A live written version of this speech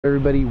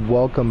Everybody,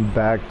 welcome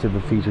back to the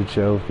featured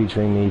show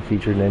featuring me,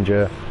 Featured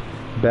Ninja,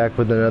 back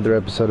with another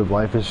episode of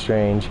Life is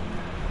Strange.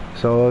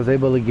 So I was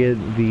able to get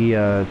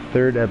the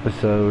third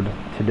episode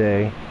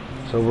today,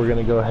 so we're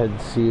gonna go ahead and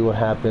see what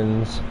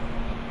happens.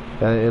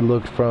 It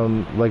looked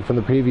from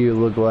the preview, it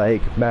looked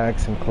like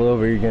Max and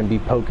Clover, you're gonna be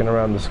poking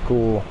around the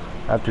school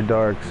after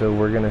dark, so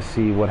we're gonna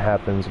see what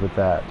happens with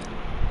that.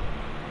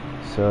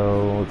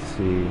 So let's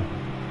see.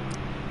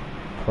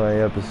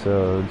 Play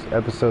episodes.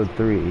 Episode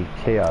 3,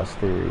 Chaos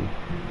Theory.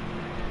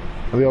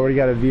 We already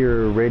got a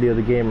viewer, Radio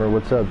the Gamer.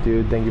 What's up,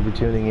 dude? Thank you for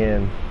tuning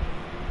in.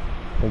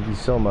 Thank you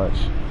so much.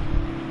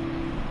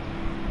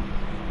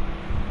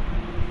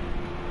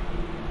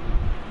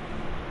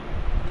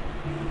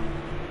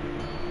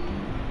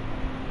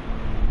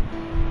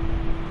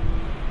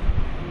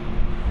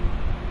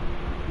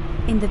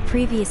 In the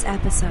previous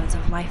episodes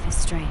of Life is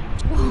Strange.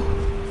 Whoa.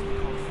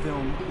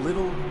 Film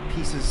little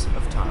pieces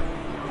of time.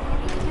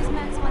 Because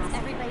Max wants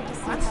everybody to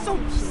see. I'm so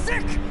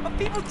sick of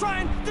people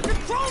trying to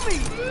control me!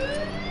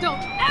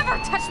 Don't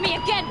ever touch me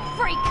again,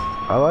 freak!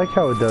 I like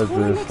how it does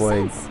Totally this, makes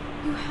like, sense.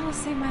 You helped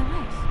save my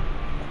life.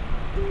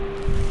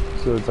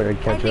 so it's like a I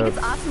catch think up.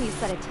 it's awesome you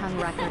set a tongue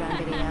record on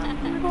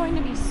video. You're going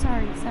to be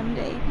sorry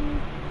someday.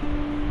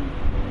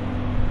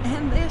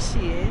 And there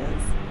she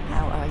is.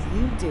 How are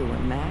you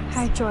doing, Max?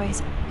 Hi,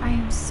 Joyce. I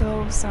am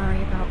so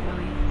sorry about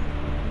William.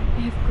 I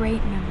have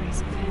great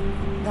memories of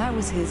him. That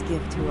was his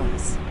gift to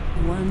us.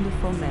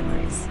 Wonderful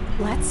memories.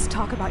 Let's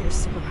talk about your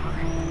superpower.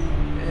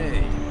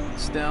 Hey,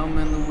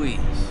 Stelma and Louise,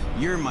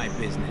 you're my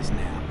business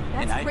now.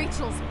 That's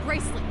Rachel's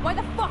bracelet. Why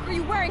the fuck are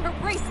you wearing her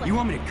bracelet? You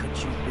want me to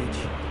cut you,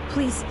 bitch?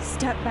 Please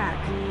step back.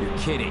 You're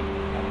kidding.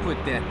 Put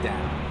that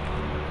down.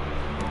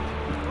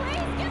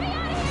 Please get me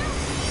out of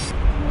here!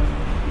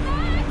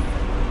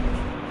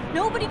 Max!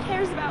 Nobody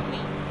cares about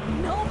me.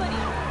 Nobody.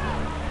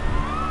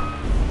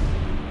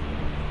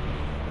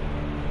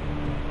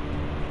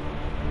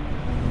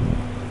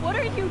 What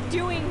are you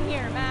doing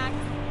here, Max?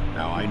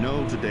 Now, I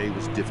know today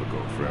was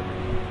difficult for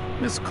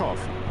everyone. Miss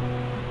Coffee,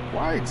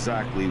 why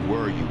exactly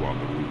were you on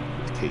the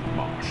route with Kate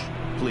Marsh?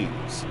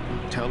 Please,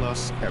 tell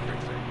us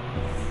everything.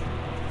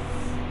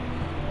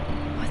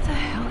 What the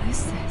hell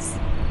is this?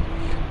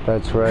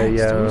 That's right,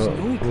 Max, yeah. there was no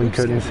We eclipse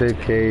couldn't save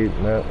Kate.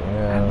 No,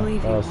 yeah, I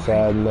believe that you, was Corey.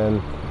 sad. And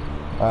then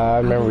I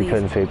remember we believe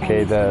couldn't save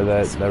Kate. That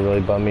anything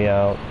really bummed me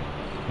out.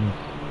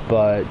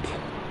 But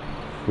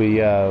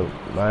we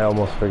I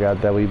almost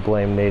forgot that we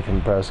blamed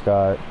Nathan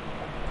Prescott.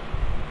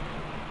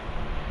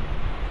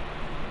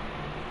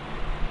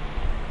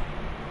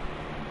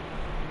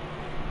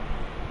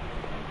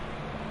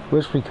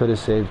 Wish we could have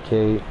saved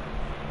Kate.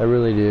 I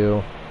really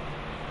do.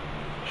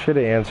 Should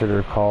have answered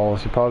her call.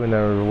 She probably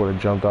never would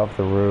have jumped off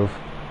the roof.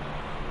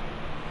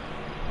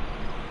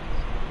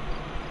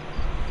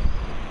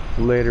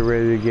 Later,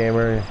 Radio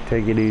Gamer.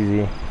 Take it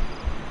easy.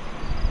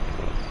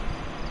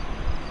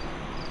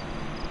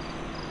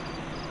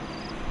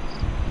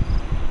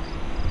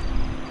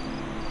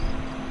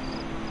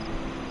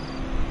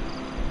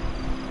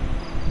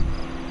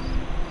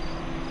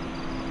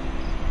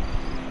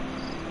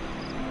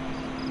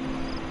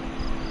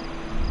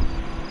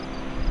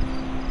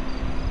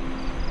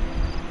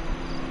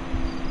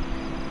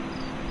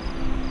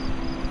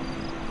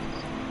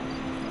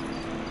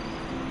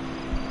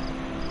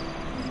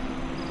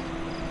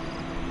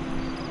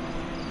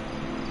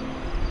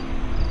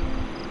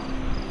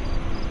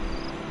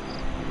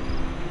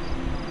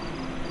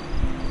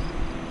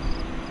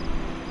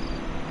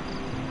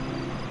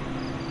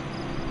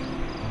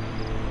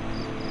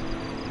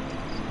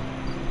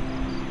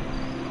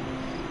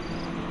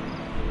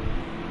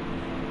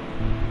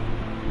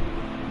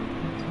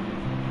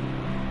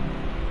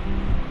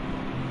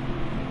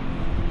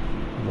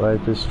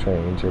 Life is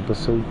Strange,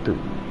 Episode 3,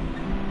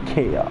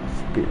 Chaos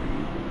Theory.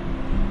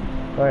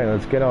 Alright,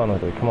 let's get on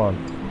with it, come on.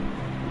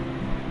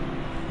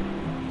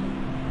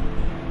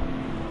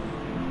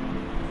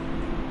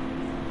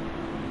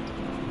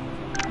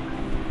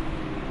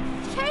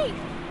 Kate!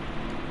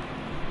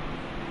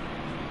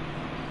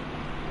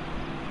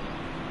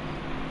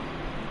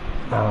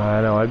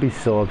 I know, I'd be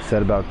so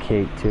upset about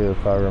Kate too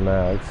if I were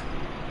Max.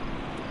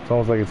 It's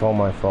almost like it's all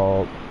my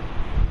fault.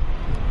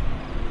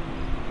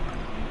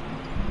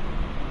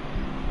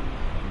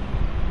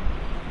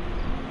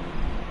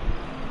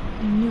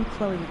 I knew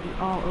Chloe would be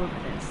all over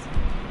this.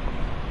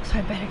 So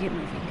I better get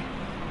moving.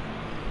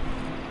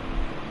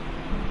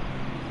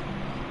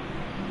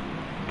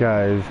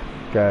 Guys,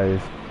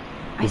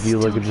 I if you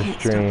look still at the can't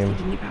stop stream,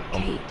 thinking about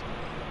Kate.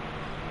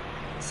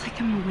 It's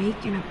like I'm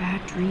awake in a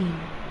bad dream.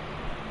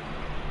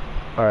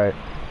 alright,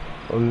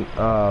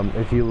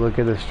 if you look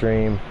at the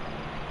stream,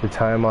 the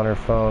time on her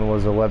phone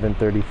was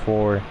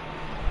 11:34,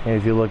 and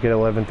if you look at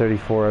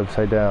 11:34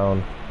 upside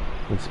down,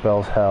 it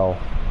spells hell.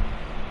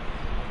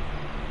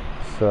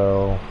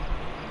 So,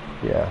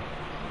 yeah,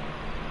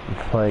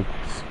 like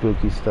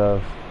spooky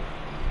stuff.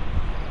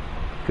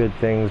 Good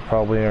things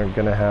probably aren't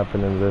gonna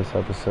happen in this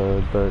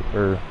episode,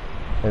 or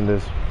in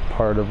this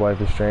part of Life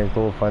is Strange,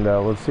 but we'll find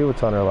out. Let's see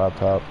what's on her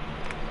laptop.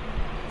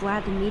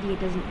 Glad the media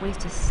doesn't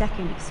waste a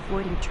second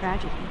exploiting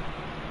tragedy.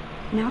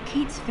 Now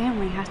Kate's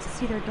family has to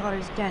see their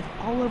daughter's death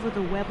all over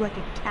the web like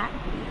a cat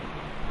video.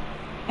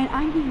 And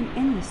I'm even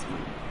in this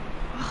one.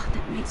 Oh,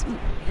 that makes me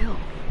ill.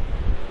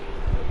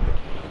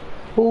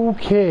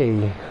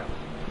 Okay.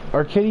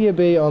 Arcadia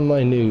Bay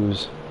Online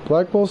News.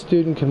 Blackwell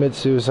student commits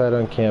suicide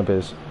on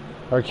campus.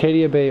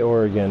 Arcadia Bay,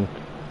 Oregon.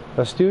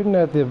 A student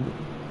at the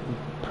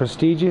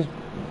prestigious...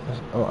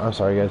 Oh, I'm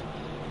sorry, guys.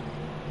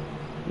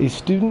 A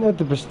student at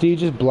the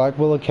prestigious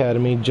Blackwell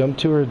Academy jumped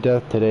to her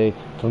death today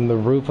from the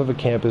roof of a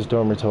campus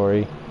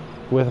dormitory,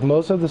 with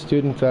most of the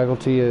student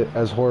faculty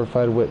as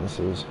horrified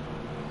witnesses.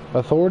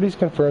 Authorities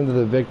confirmed that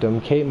the victim,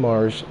 Kate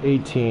Marsh,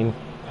 18,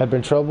 had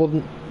been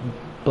troubled,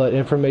 but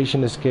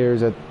information is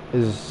scarce at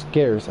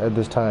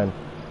this time.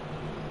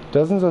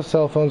 Dozens of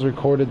cell phones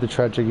recorded the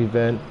tragic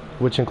event,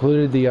 which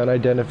included the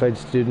unidentified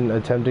student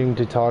attempting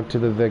to talk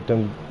the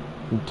victim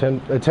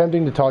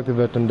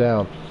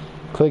down.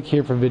 Click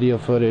here for video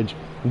footage,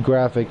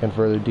 graphic, and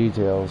further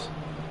details.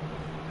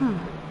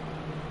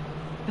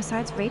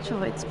 Besides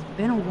Rachel, it's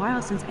been a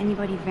while since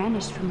anybody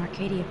vanished from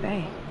Arcadia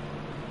Bay.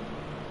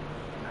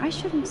 I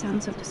shouldn't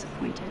sound so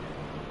disappointed.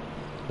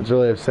 It's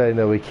really upsetting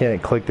that we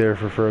can't click there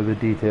for further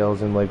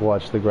details and like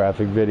watch the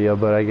graphic video,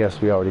 but I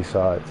guess we already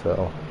saw it,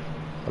 so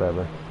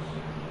whatever.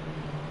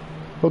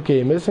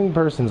 Okay, missing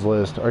persons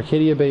list,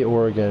 Arcadia Bay,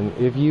 Oregon.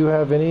 If you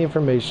have any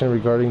information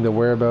regarding the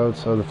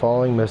whereabouts of the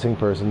following missing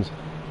persons,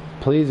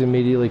 please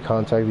immediately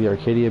contact the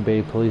Arcadia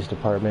Bay Police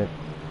Department.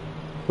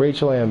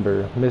 Rachel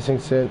Amber, missing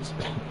since...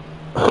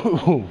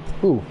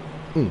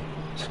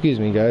 Excuse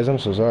me, guys, I'm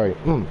so sorry.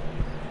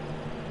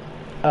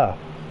 That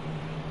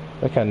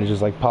kind of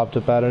just like popped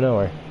up out of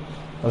nowhere.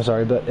 I'm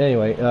sorry, but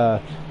anyway,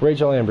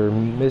 Rachel Amber,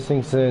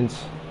 missing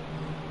since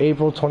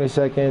April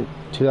 22nd,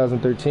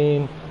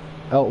 2013.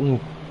 Elton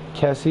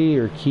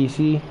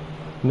Kesey,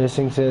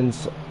 missing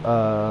since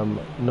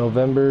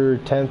November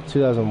 10th,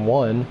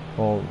 2001.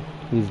 Well,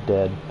 he's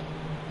dead.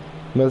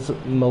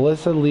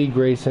 Melissa Lee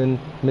Grayson,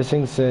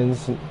 missing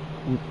since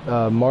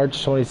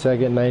March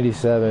 22nd,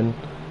 97.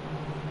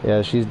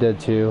 Yeah, she's dead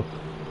too.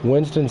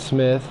 Winston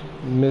Smith,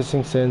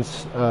 missing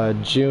since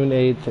June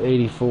 8th,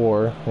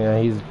 84.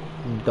 Yeah,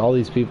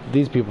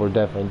 these people are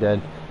definitely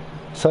dead.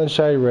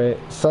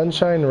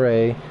 Sunshine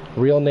Ray,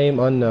 real name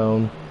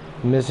unknown,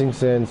 missing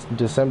since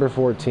December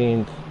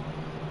 14th,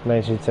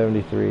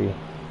 1973.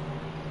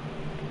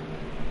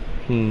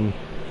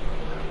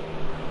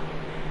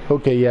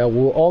 Okay, yeah,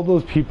 well, all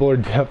those people are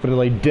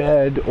definitely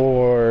dead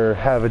or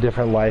have a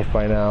different life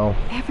by now.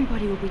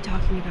 Everybody will be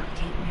talking about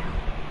Kate now.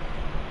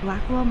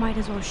 Blackwell might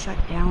as well shut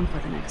down for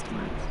the next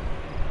month.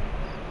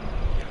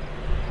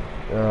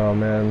 Oh,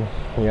 man.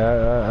 Yeah,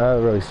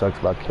 that really sucks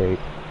about Kate.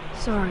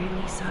 Sorry,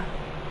 Lisa.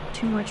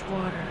 Too much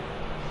water.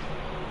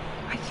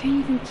 I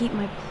can't even keep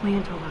my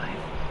plant alive,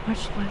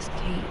 much less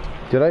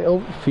Kate. Did I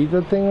feed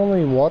that thing?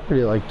 Only watered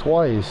it like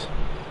twice.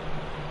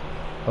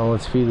 Oh,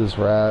 let's feed this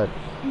rat.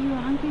 Are you a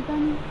hungry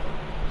bunny?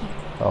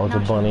 Here, Oh, it's a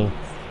bunny.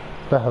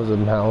 That was a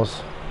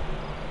mouse.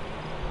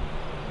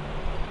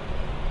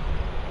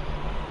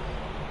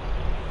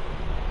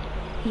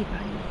 Hey,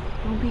 buddy.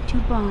 Don't be too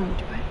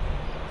bummed, but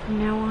from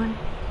now on...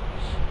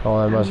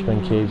 Oh, that must have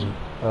been Kate's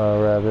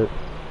rabbit.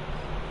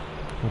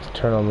 Let's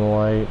turn on the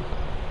light.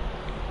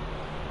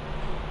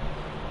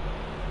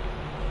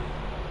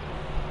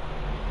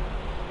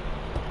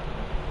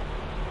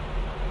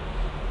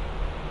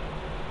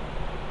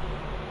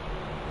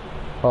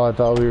 Oh, I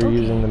thought we were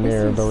using the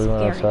mirror, but we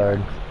went outside. Dark.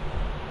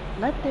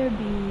 Let there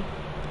be...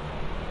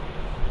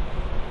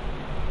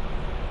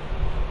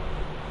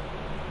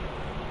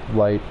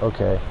 Light,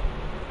 okay.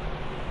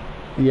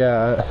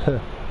 Yeah,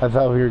 I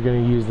thought we were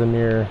going to use the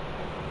mirror.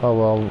 Oh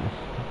well,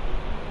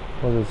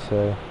 what does it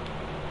say?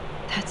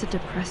 That's a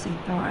depressing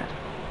thought.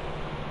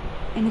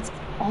 And it's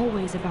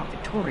always about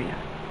Victoria.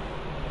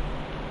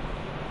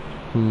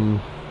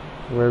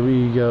 Wherever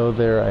you go,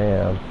 there I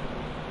am.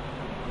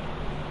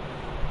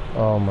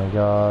 Oh my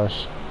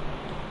gosh.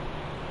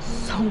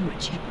 So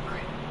much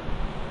hypocrite.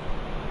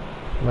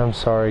 I'm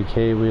sorry,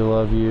 Kate, we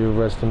love you.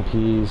 Rest in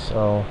peace.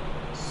 Oh.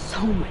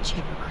 So much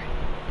hypocrite.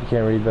 You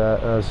can't read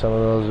that. Some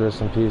of those,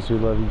 rest in peace, we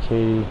love you,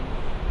 Katie.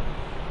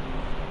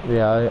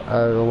 Yeah,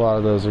 a lot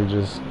of those are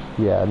just,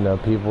 yeah, no,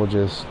 people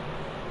just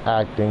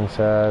acting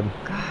sad.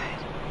 God,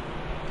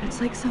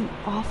 that's like some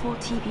awful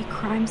TV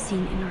crime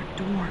scene in our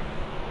dorm.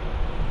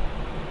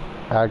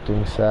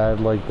 Acting sad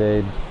like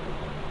they'd,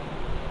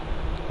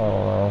 I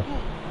don't know.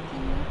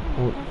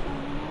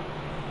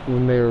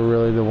 When they were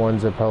really the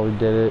ones that probably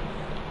did it.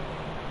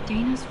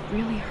 Dana's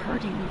really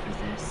hurting over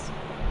this.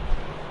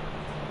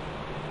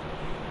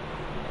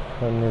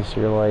 I miss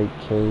your light,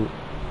 Kate.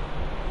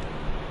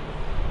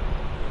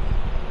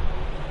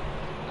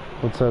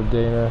 What's up,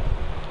 Dana?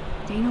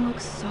 Dana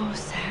looks so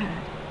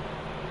sad,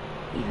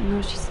 even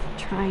though she's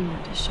trying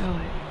not to show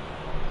it.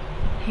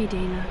 Hey,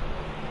 Dana.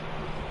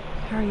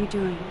 How are you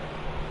doing?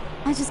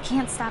 I just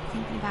can't stop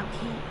thinking about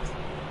Kate.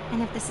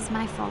 And if this is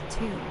my fault,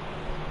 too.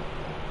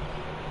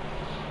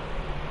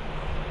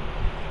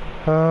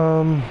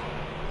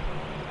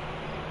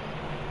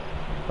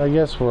 I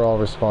guess we're all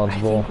I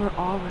responsible. think we're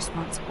all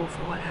responsible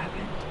for what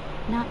happened.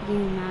 Not you,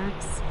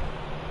 Max.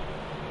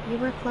 You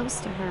were close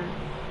to her.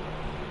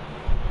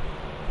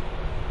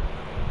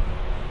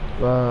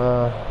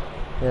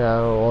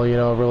 Yeah, well, you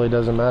know, it really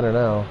doesn't matter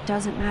now.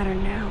 Doesn't matter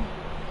now.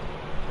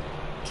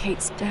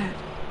 Kate's dead.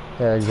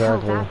 Yeah,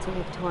 exactly. Tell that to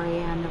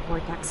Victoria and the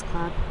Vortex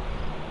Club.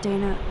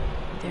 Dana,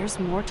 there's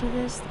more to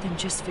this than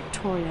just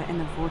Victoria and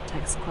the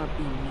Vortex Club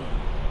being mean.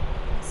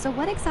 So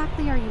what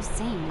exactly are you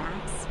saying,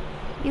 Max?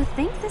 You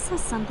think this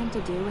has something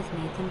to do with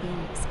Nathan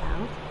being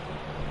expelled?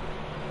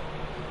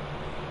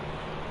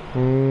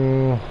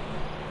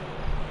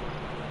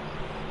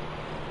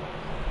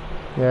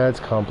 Yeah, it's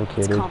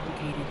complicated. It's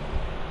complicated.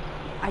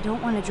 I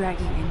don't want to drag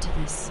you into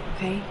this,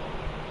 okay?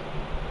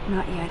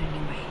 Not yet,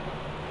 anyway.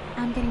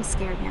 I'm getting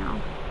scared now.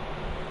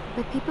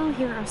 The people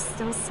here are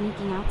still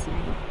sneaking out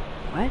tonight.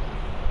 What?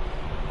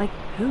 Like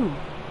who?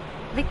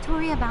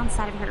 Victoria bounced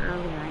out of here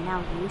earlier, and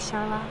now you,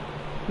 Charla?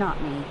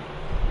 Not me.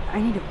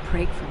 I need a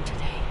break from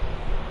today.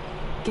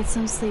 Get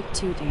some sleep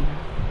too, Dana.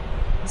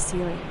 I'll see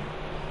you later.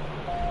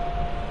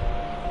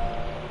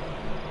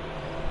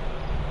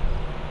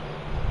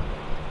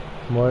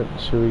 What?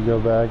 Should we go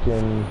back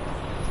and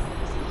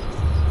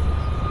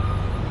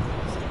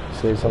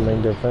say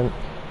something different?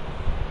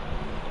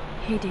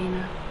 Hey,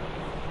 Dana.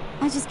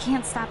 I just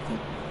can't stop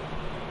thinking.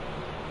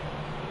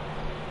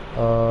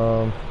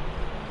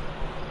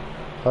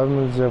 5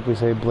 minutes if we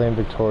say blame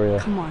Victoria.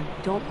 Come on,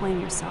 don't blame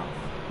yourself.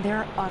 There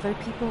are other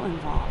people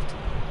involved,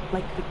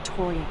 like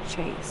Victoria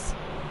Chase.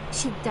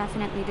 She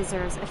definitely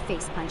deserves a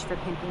face punch for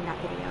pimping that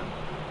video.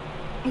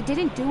 I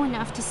didn't do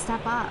enough to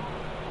step up.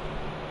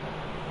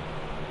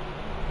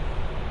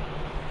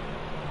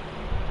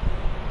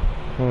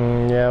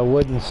 Yeah, it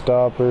wouldn't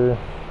stop her.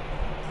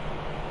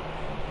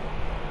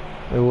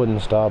 It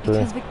wouldn't stop her.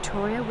 Because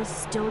Victoria was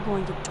still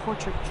going to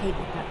torture Kate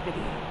with that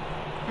video.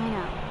 I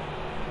know.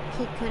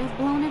 Kate could have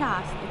blown it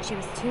off, but she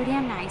was too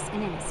damn nice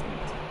and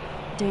innocent.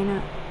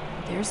 Dana,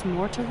 there's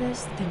more to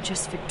this than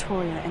just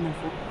Victoria and the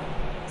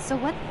So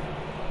what?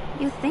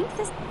 You think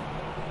this...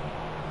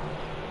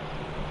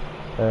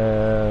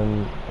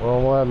 And,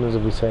 well, what happens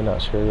if we say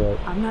not sure yet?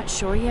 I'm not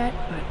sure yet,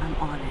 but I'm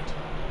on it.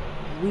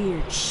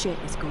 Weird shit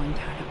is going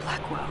down at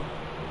Blackwell,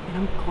 and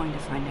I'm going to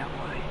find out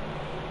why.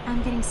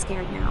 I'm getting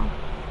scared now.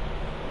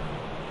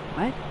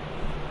 What?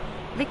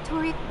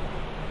 Victoria...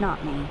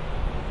 Not me.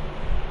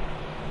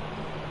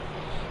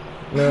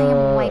 I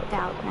am wiped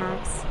out,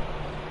 Max.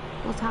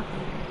 We'll talk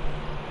later.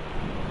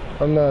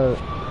 I'm not...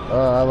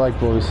 I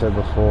liked what we said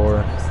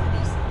before.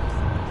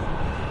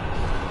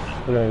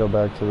 We're gonna go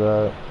back to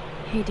that.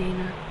 Hey,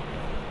 Dana.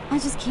 I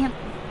just can't...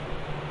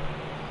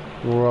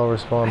 We're all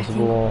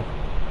responsible.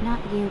 Not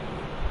you.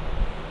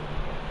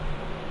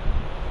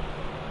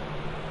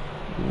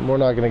 We're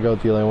not gonna go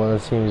with the only one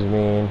that seems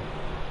mean.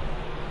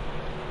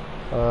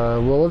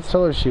 Well, let's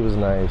tell her she was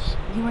nice.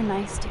 You were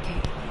nice to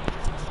Kate.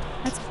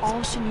 That's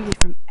all she needed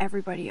from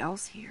everybody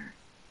else here.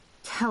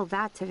 Tell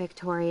that to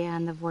Victoria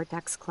and the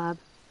Vortex Club.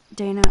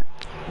 Dana,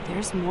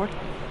 there's more.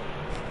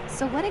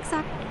 So what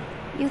exactly...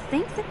 You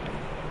think that...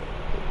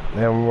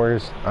 And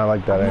I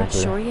like that I'm answer.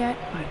 not sure yet,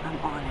 but I'm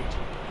on it.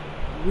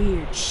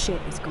 Weird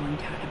shit is going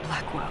down at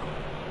Blackwell,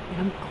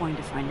 and I'm going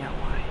to find out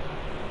why.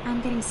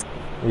 I'm getting...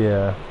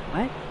 Yeah.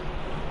 What?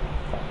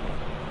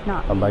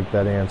 Not I me. like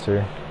that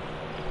answer.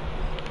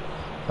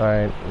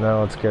 Alright,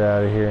 now let's get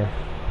out of here.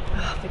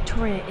 Ugh,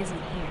 Victoria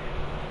isn't here.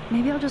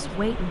 Maybe I'll just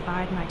wait and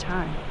bide my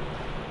time.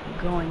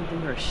 Going through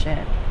her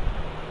shit.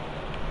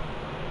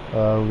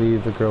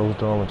 Leave the girls'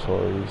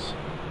 dormitories.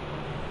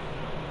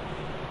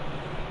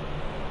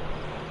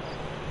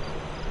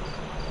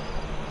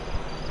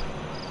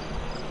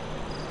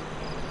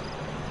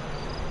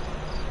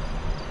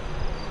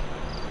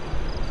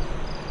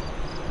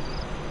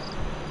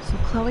 So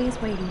Chloe is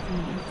waiting for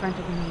me in front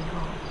of the main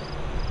hall.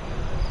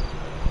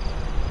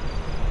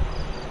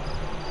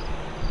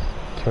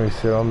 Can we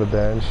sit on the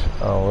bench?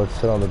 Oh, let's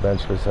sit on the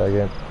bench for a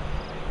second.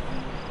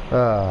 What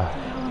the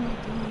hell am I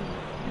doing?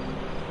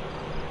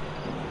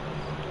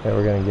 Yeah,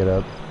 we're gonna get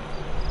up.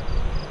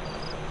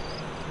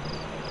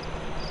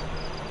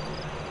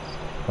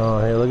 Oh,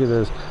 hey, look at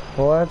this.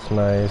 Well, that's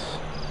nice.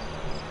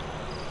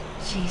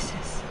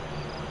 Jesus.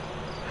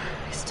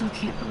 I still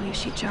can't believe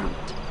she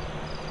jumped.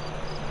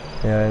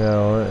 Yeah, I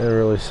know. It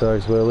really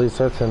sucks, but at least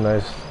that's a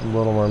nice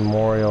little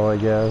memorial, I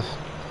guess.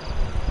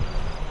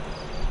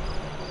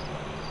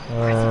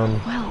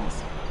 President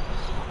Wells.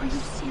 Are you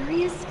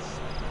serious?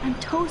 I'm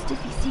toast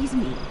if he sees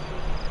me.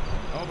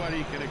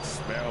 Nobody can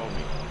expel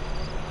me.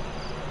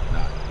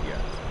 Not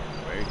yet,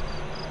 anyway.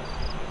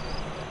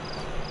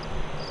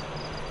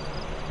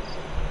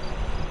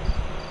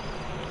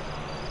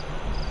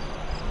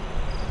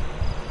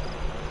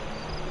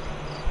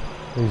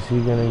 Is he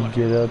gonna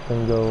get up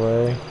and go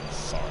away?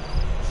 Sorry for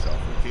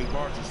myself. And Kate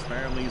March's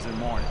family is in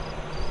mourning.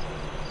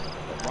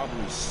 They'll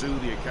probably sue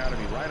the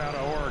Academy right out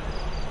of Oregon.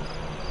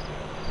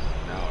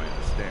 Now I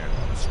understand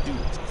why the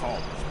students call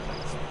this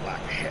place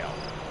Black Hell.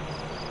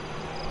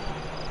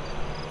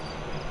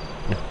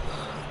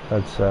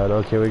 That's sad.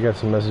 Okay, we got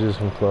some messages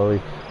from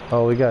Chloe.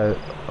 Oh,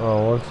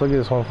 let's look at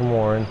this one from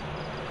Warren.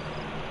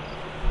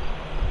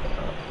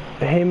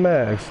 Hey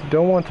Max,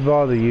 don't want to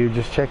bother you,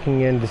 just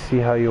checking in to see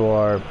how you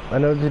are. I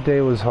know today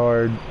was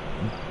hard,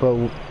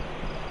 but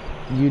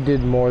you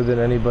did more than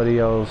anybody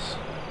else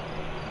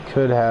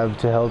could have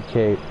to help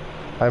Kate.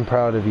 I'm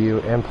proud of you,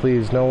 and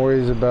please, no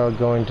worries about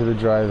going to the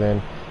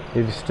drive-in.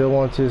 If you still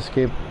want to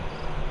escape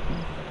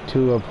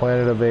to a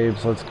planet of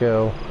apes, let's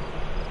go.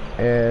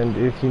 And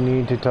if you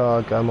need to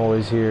talk, I'm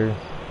always here.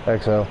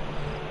 XO.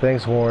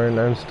 Thanks, Warren.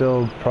 I'm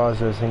still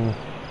processing.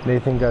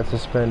 Nathan got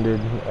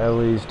suspended. At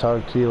least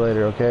talk to you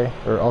later, okay?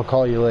 Or I'll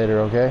call you later,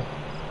 okay?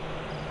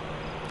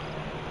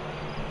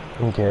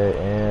 Okay,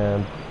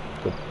 and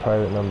the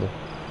private number.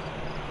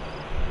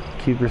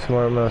 Keep your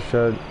smart mouth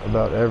shut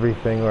about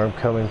everything or I'm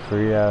coming for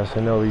your ass.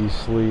 I know where you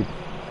sleep.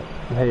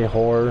 Hey,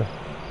 whore.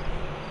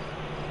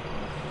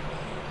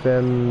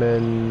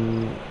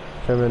 Feminazis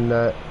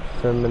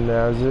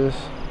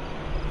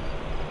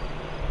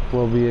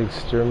will be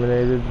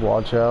exterminated.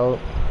 Watch out.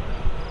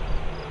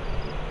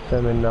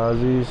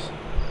 Feminazis.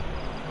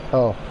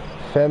 Oh,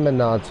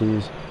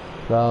 feminazis.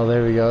 Oh,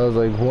 there we go. I was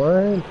like,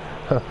 what?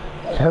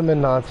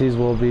 Feminazis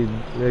will be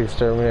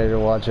exterminated.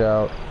 Watch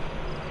out.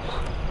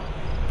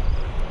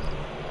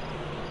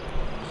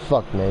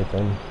 Fuck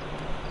Nathan.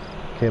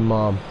 Okay,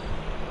 Mom.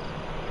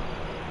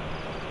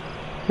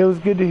 It was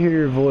good to hear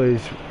your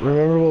voice.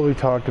 Remember what we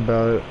talked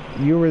about?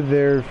 You were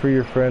there for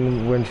your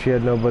friend when she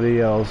had nobody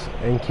else,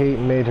 and Kate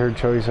made her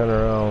choice on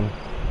her own,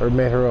 or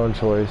made her own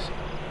choice.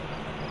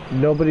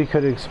 Nobody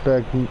could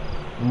expect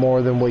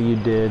more than what you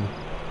did.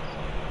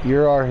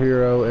 You're our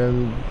hero,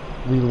 and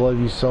we love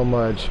you so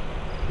much.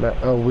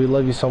 We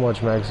love you so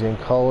much, Maxine.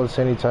 Call us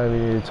anytime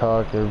you need to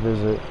talk or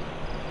visit.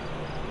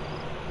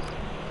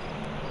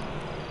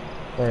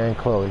 And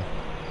Chloe.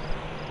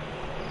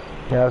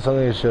 Yeah, I have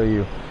something to show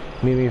you.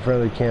 Meet me in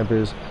front of the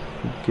campus.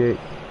 Get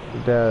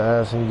that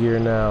ass in gear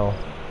now.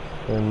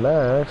 And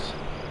Max.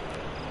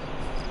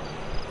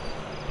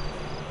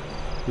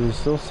 Is he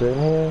still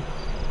sitting here?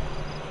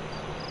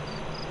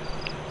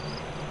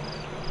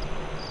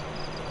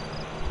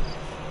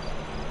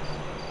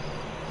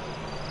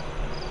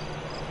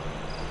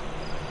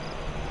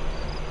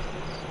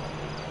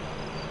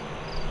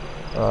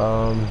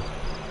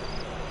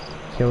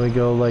 Can we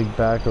go like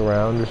back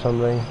around or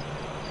something?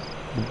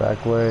 The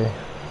back way.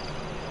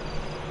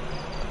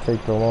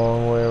 Take the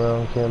long way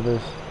around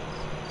campus.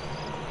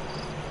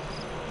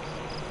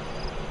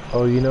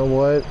 Oh, you know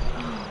what?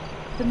 Oh,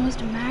 the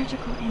most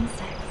magical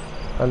insects.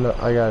 I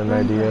got an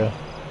idea. Right.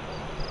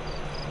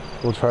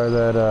 We'll try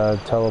that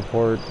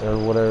teleport or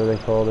whatever they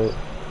called it.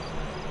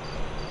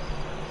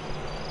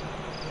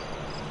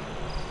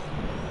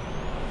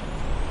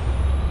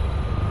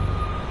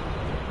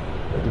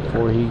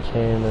 Before he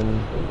came and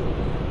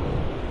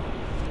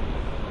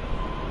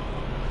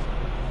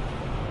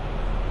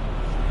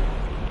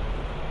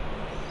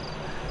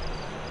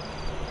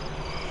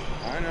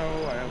I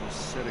know I have a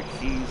set of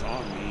keys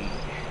on me.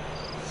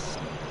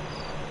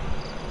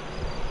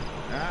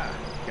 Ah,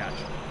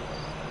 gotcha.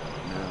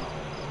 No,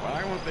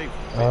 why won't they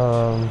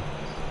fit?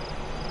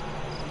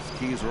 These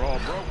keys are all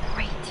broken.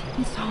 Great,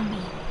 he saw me.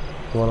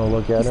 You want to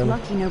look at He's him?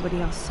 lucky nobody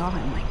else saw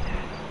him like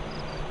that.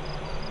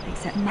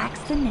 Except Max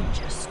the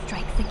Ninja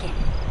strikes again.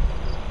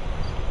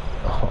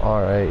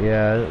 Alright,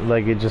 yeah,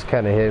 like it just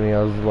kind of hit me.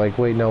 I was like,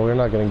 wait, no, we're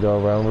not going to go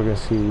around. We're going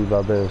to see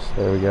about this.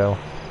 There we go.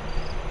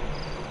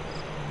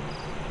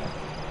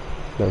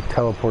 The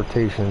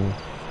teleportation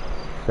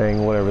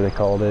thing, whatever they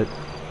called it.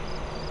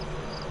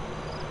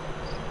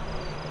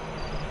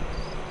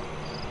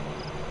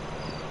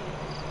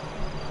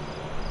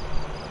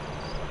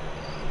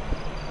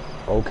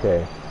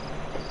 Okay.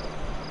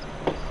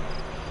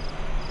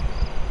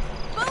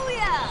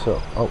 Booyah! So,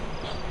 oh,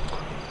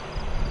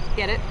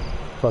 Get it?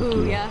 fuck you.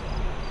 Booyah.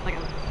 Like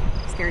a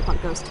scary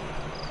punk ghost.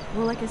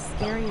 More like a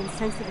scary and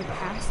sensitive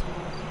asshole.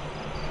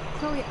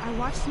 Chloe, I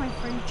watched my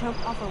friend jump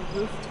off a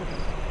roof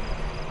today.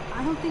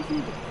 I don't think you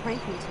need to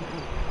prank me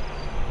tonight.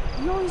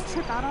 You always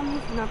trip out on me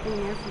for not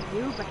being there for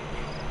you, but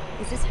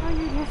is this how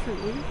you're there for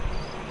me?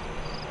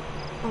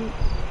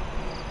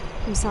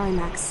 I'm sorry,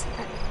 Max.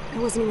 I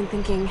wasn't even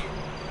thinking.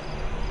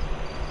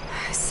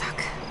 I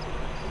suck.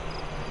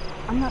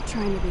 I'm not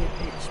trying to be a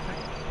bitch, but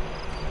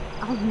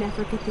I'll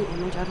never get the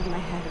image out of my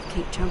head of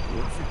Kate jumping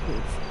off that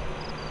roof.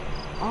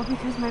 All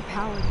because my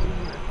power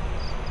didn't work.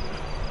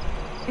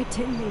 It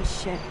didn't mean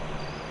shit.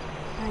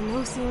 I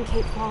know seeing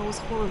Kate fall was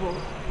horrible.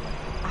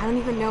 I don't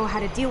even know how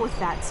to deal with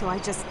that, so I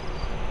just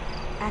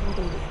act like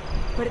an idiot.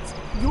 But it's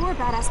your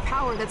badass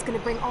power that's gonna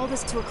bring all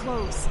this to a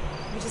close.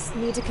 We just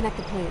need to connect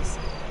the plays.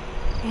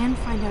 And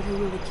find out who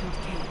really killed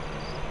Kate.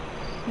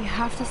 We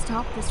have to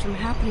stop this from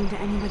happening to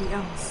anybody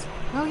else.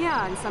 Oh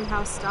yeah, and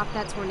somehow stop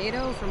that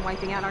tornado from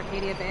wiping out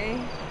Arcadia Bay,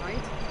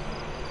 right?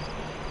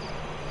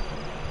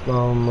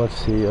 Let's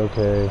see,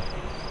 okay.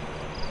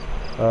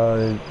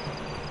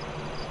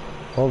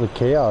 Well, the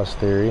chaos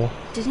theory.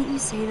 Didn't you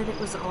say that it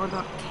was all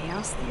about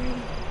chaos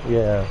theory?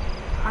 Yeah.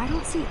 I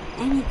don't see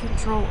any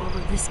control over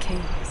this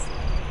chaos.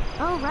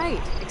 Oh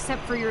right,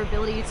 except for your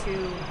ability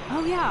to,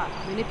 oh yeah,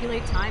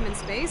 manipulate time and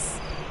space.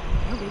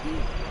 No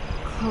biggie.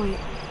 Chloe,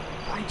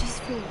 I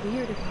just feel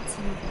weird about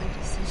some of my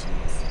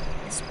decisions.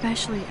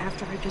 Especially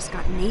after I just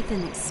got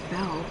Nathan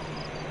expelled.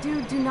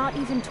 Dude, do not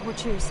even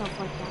torture yourself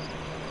like that.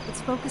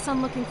 Let's focus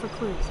on looking for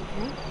clues,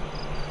 okay?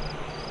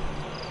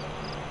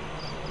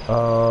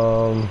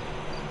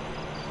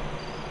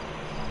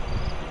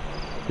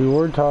 We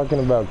were talking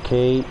about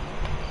Kate,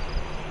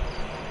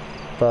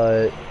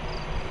 but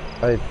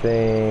I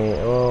think,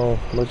 well,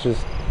 let's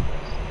just,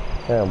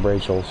 yeah,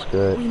 Rachel,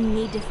 screw it. We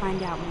need to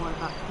find out more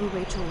about who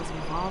Rachel was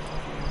involved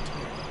with around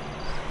here.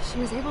 She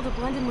was able to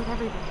blend in with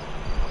everybody.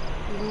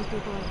 Even with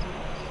people like her.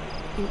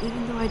 And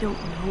even though I don't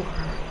know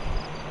her,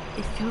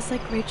 it feels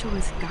like Rachel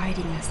is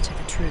guiding us to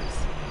the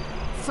truth.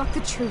 Fuck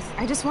the truth.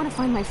 I just want to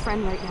find my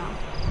friend right now.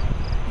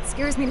 It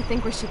scares me to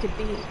think where she could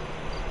be. Do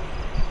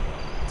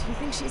you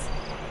think she's...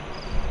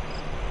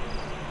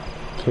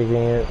 Kicking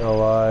it,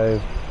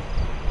 alive,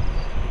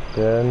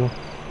 dead?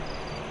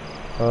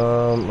 I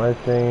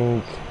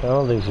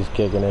don't think she's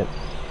kicking it.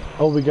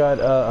 Oh, we got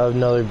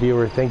another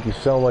viewer. Thank you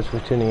so much for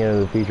tuning into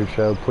the featured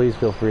show. Please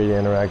feel free to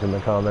interact in the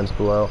comments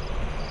below.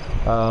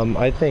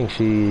 I think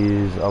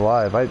she's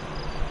alive. I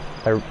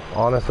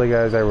honestly,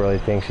 guys, I really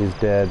think she's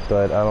dead,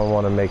 but I don't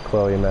want to make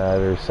Chloe mad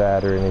or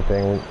sad or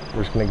anything.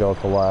 We're just gonna go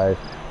with alive.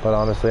 But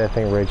honestly, I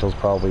think Rachel's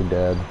probably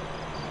dead.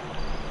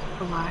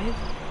 Alive?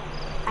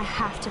 I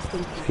have to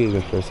think that. Excuse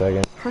me for a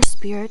second. Her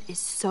spirit is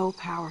so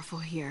powerful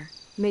here.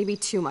 Maybe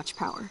too much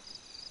power.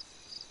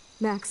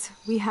 Max,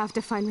 we have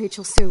to find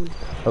Rachel soon.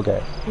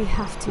 Okay. We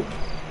have to.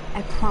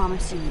 I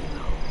promise you we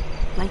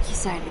will. Like you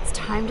said, it's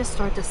time to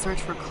start the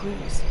search for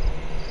clues.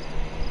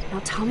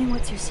 Now tell me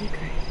what's your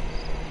secret.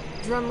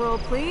 Drum roll,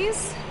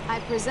 please. I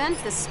present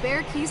the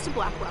spare keys to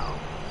Blackwell.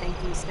 Thank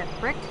you, Step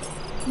Brick.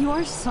 You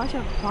are such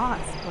a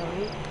boss,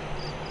 Chloe.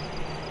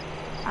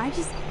 I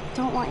just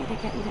don't want you to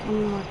get into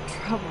any more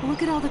trouble.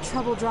 Look at all the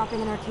trouble dropping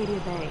in Arcadia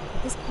Bay.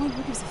 At this point,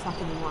 who gives a fuck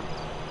anymore?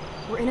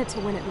 We're in it to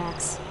win it,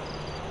 Max.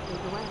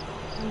 Lead the way.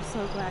 I'm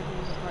so glad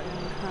you're my partner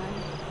in crime.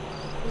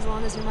 As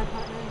long as you're my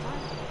partner in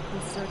crime.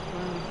 And so glad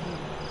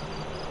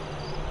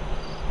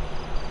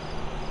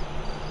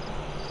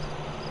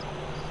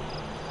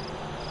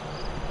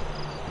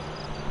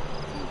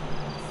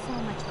so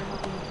much for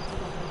helping me put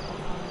together a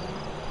portfolio.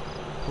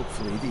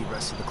 Hopefully the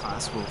rest of the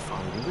class will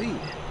follow your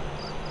lead.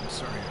 I'm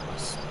sorry I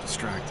was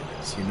distracted.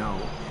 As you know,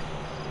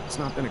 it's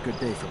not been a good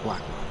day for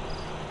Blackwell.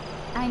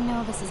 I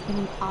know this has been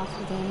an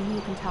awful day, and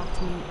you can talk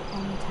to me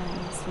anytime,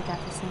 Mr.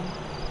 Jefferson.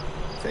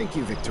 Thank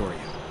you,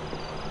 Victoria.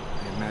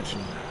 I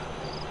imagine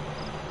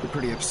you're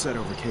pretty upset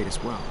over Kate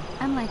as well.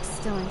 I'm like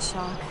still in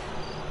shock.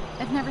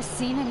 I've never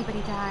seen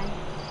anybody die.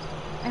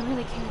 I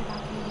really cared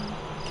about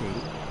Katie.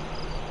 Katie?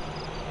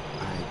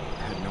 I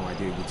had no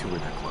idea you two were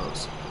that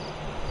close.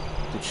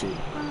 Did she?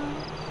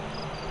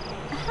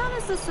 How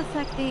does this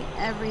affect the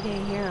Everyday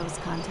Heroes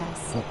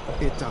contest?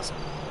 It doesn't.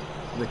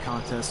 The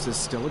contest is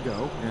still a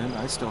go, and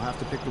I still have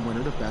to pick the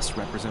winner to best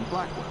represent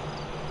Blackwell.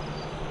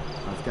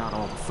 I've got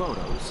all the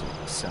photos,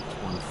 except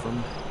one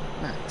from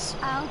Max.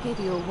 I'll give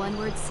you a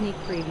one-word sneak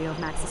preview of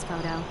Max's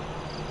photo.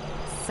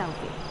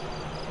 Selfie.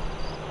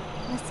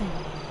 Listen,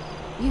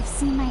 you've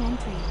seen my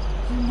entry.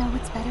 You know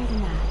it's better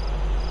than that.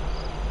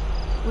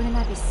 Wouldn't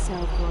that be so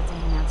cool to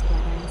hang out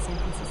together in San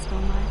Francisco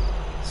more?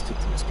 Stick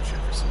to Mr.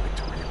 Jefferson,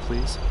 Victoria,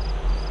 please.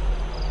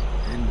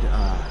 And,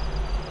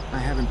 I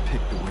haven't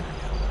picked the winner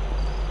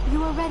yet.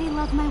 You already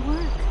love my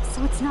work,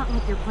 so it's not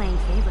like you're playing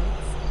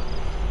favorites.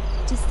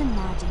 Just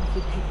imagine if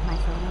you picked my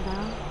photo,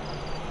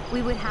 though.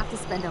 We would have to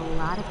spend a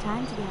lot of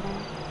time together.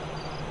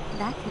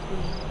 That could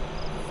be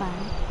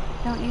fun,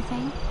 don't you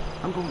think?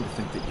 I'm going to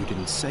think that you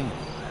didn't say any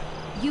of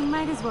that. You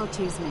might as well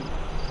choose me.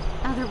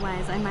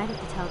 Otherwise, I might have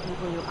to tell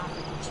people you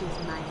offered to choose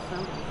my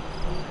photo for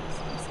favors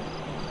or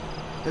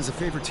something. As a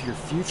favor to your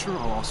future,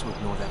 I'll also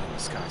ignore that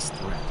undisguised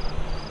threat.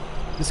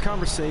 This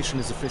conversation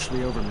is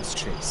officially over, Miss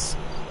Chase.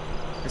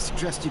 I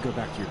suggest you go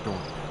back to your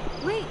dorm.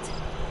 Wait!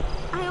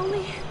 I only...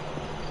 Are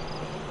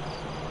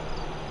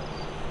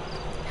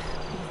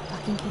you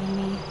fucking kidding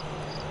me?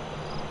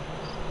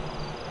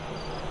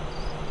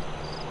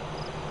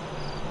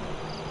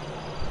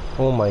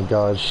 Oh my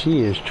god,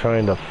 she is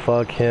trying to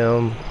fuck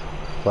him,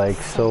 like,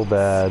 so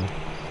bad.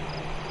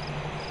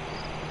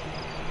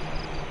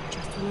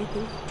 Just when I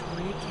think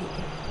Victoria can't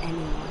get any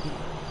more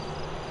evil.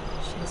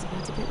 She's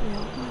about to get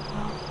real.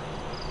 Well,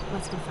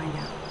 let's go find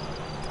out.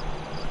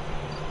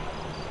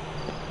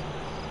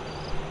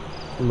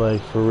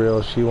 Like, for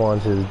real, she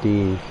wants his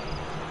D.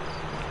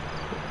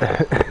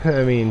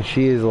 I mean,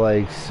 she is,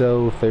 like,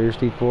 so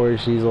thirsty for it.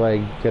 She's,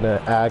 like,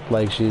 gonna act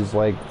like she's,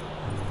 like,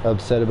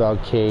 upset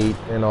about Kate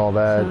and all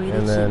that, Chloe,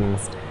 and then...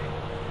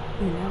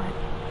 You know it.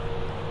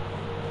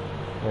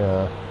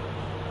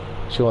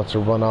 Yeah. She wants to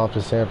run off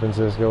to San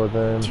Francisco with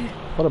him. Dude,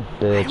 what a I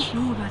bitch.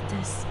 don't know about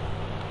this.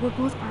 We're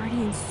both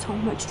already in so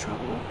much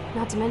trouble.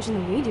 Not to mention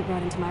the weed you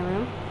brought into my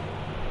room.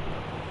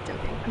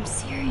 Joking. I'm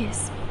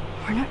serious.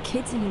 We're not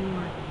kids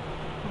anymore.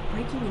 We're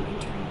breaking and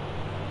entering.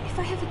 If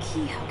I have a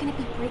key, how can it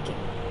be breaking?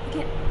 I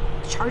get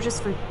charges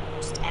for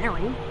just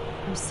entering.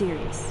 I'm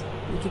serious.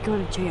 We could go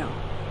to jail.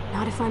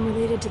 Not if I'm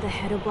related to the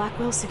head of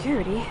Blackwell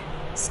Security.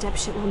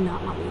 Stepshit will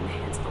not want me in the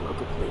hands of the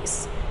local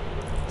police.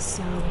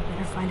 So we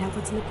better find out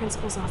what's in the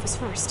principal's office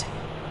first.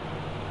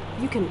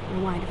 You can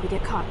rewind if we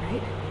get caught,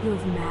 right? You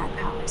have mad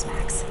powers,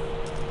 Max.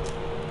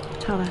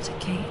 Tell that to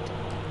Kate.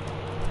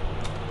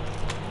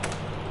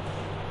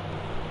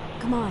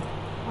 Come on.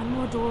 One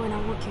more door and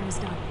our work here is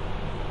done.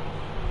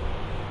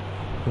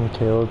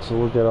 Okay, let's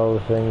look at all the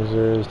things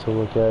there is to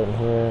look at in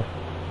here.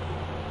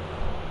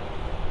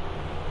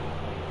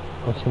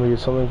 Oh, can we get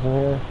something from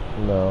here?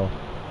 No.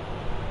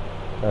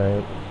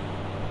 Alright.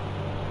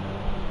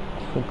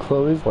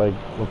 Chloe's like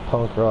a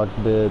punk rock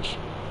bitch.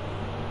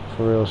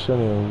 For real, she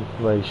don't even,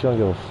 like, she don't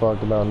give a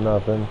fuck about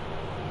nothing.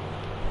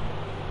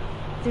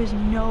 There's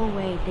no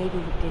way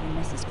David would get in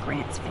Mrs.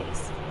 Grant's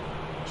face.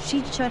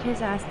 She'd shut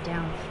his ass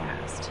down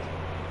fast.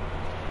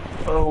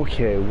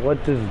 Okay,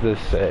 what does this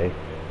say?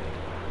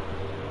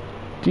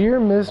 Dear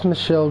Miss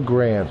Michelle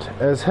Grant,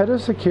 as head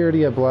of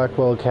security at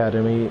Blackwell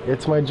Academy,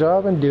 it's my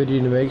job and duty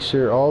to make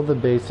sure all the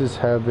bases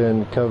have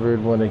been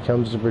covered when it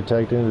comes to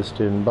protecting the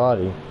student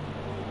body.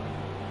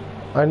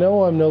 I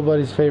know I'm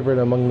nobody's favorite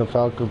among the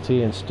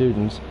faculty and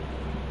students,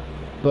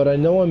 but I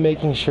know I'm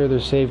making sure their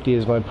safety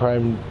is my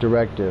prime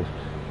directive.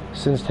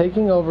 Since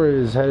taking over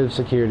as head of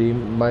security,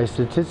 my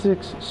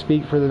statistics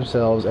speak for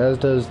themselves, as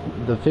does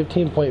the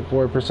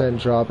 15.4%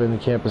 drop in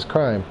campus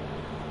crime.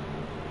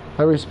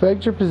 I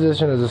respect your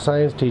position as a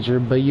science teacher,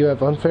 but you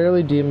have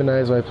unfairly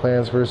demonized my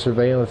plans for a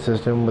surveillance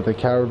system with a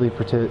cowardly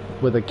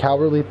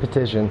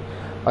petition.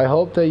 I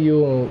hope that you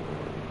will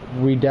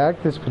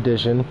redact this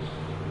petition,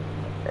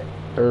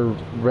 or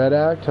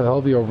redact. I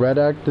hope you'll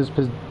redact this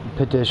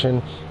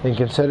petition and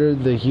consider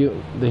the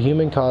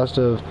human cost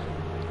of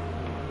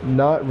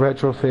not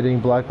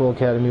retrofitting Blackwell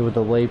Academy with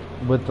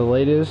the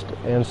latest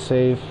and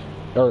safe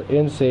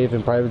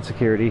and private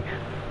security.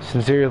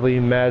 Sincerely,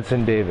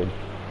 Madsen David.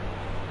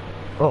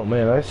 Oh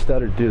man, I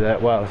stuttered through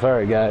that. Wow,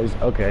 sorry guys.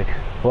 Okay,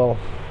 well,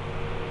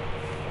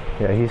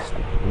 yeah, he's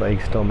like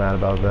still mad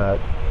about that.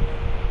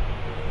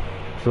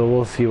 So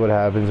we'll see what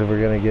happens if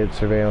we're gonna get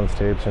surveillance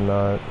tapes or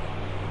not,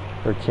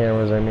 or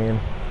cameras. I mean,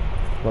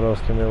 what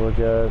else can we look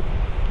at?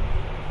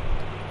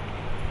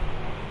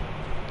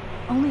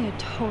 Only a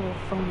total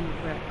phony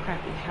would wear a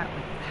crappy hat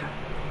like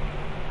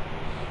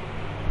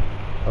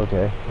that.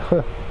 Okay.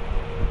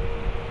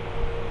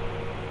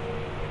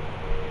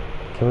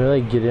 Can we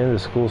like get into the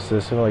school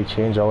system and like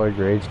change all our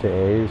grades to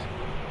A's?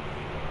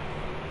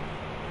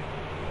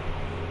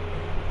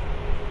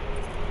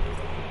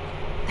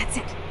 That's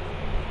it.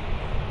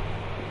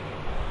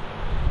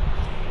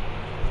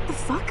 What the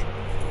fuck?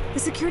 The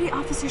security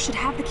officer should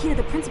have the key to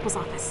the principal's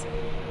office.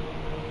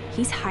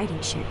 He's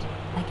hiding shit,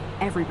 like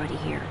everybody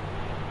here.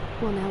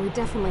 Well, now we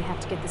definitely have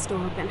to get this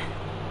door open.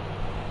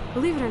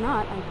 Believe it or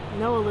not, I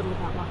know a little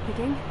about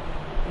lockpicking,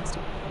 thanks to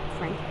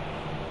Frank.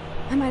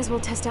 I might as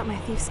well test out my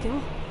thief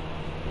skill.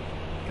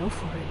 Go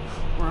for it.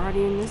 We're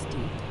already in this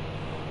deep.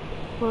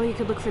 Well, you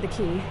could look for the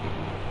key,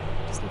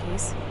 just in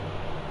case.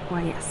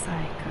 Why, yes,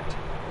 I could.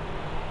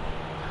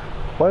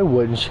 Why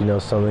wouldn't she know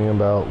something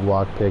about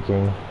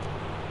lockpicking?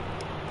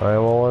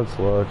 Alright, well, let's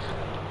look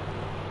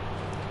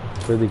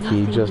for the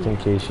key, just in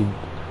case she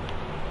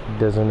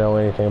doesn't know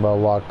anything about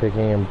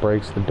lockpicking and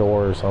breaks the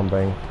door or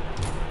something.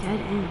 Dead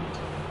end.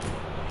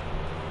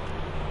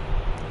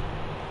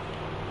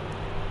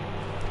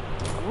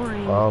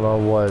 Boring. I don't know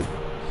what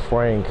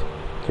Frank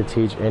could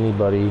teach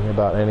anybody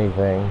about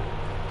anything.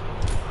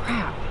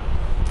 Crap.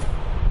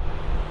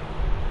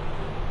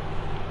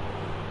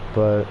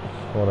 But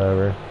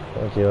whatever.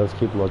 Okay, let's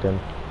keep looking.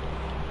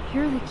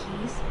 Here are the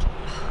keys.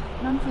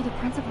 None for the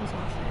principal's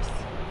office.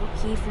 No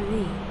key for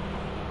me.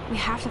 We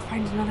have to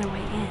find another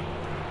way in.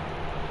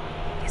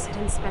 Guess I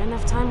didn't spend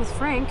enough time with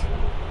Frank.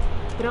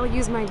 But I'll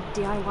use my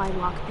DIY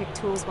lockpick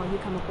tools while you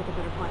come up with a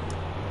better plan.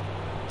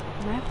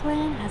 My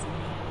plan has a name.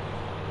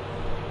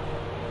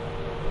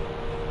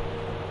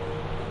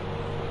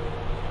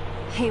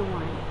 Hey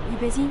Warren, you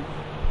busy?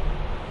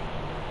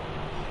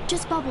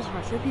 Just bubble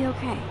hearts, you'll be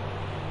okay.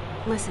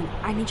 Listen,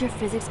 I need your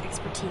physics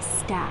expertise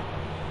stat.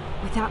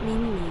 Without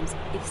naming names,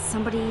 if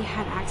somebody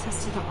had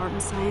access to the art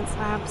and science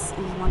labs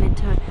and wanted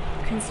to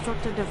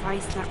construct a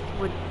device that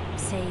would,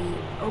 say,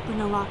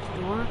 open a locked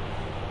door,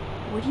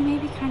 would you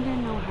maybe kinda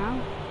know how?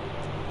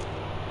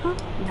 Huh?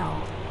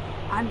 No.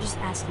 I'm just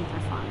asking for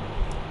fun.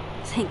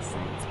 Thanks,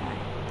 science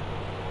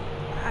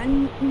guy.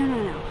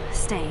 No.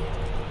 Stay.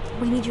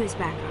 We need you as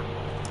backup.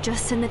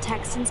 Just send the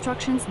text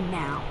instructions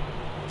now.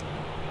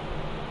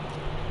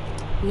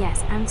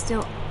 Yes, I'm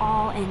still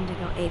all in to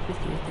go ape with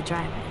you at the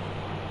drive-in.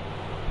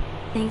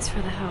 Thanks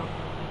for the help.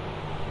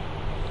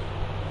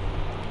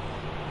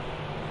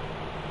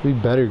 We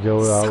better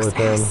go out with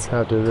him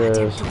after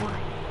this.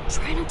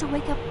 Try not to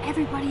wake up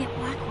everybody at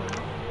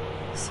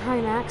Blackwell.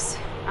 Sorry, Max.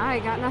 I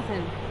got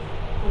nothing.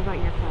 What about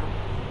your plan?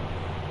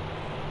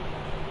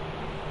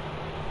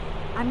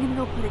 I'm gonna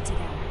go put it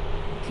together.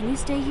 Can you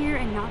stay here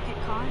and not get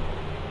caught?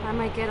 I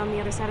might get on the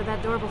other side of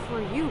that door before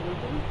you,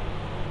 Ruben.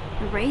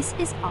 The race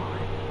is on.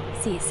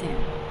 See you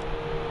soon.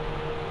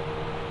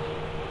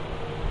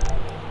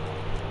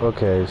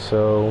 Okay,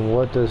 so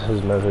what does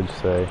his message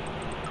say?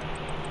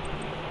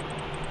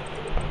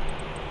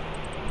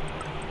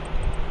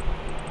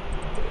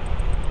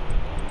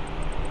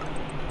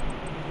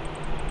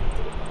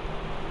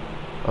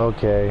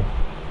 Okay.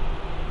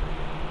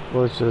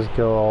 Let's just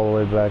go all the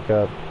way back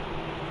up.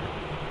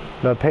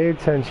 Now pay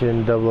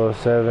attention,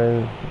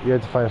 007. You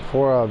have to find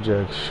 4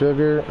 objects.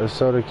 Sugar, a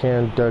soda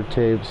can, duct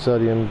tape,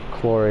 sodium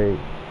chlorate.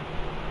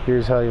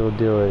 Here's how you'll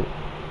do it.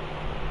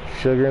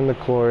 Sugar and the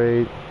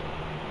chlorate,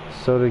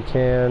 soda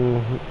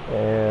can,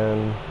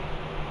 and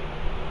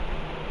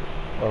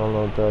I don't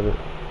know what that is.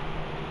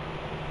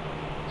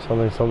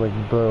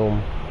 Something,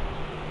 boom.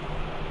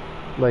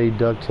 Let you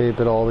duct tape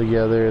it all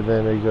together,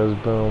 then it goes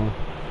boom.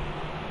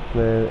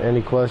 Then,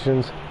 any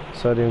questions?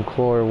 Sodium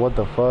chloride, what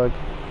the fuck?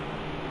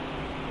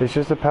 It's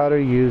just a powder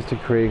used to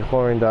create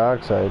chlorine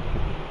dioxide.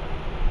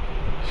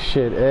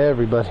 Shit,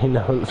 everybody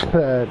knows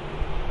that.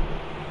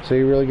 So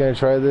you're really gonna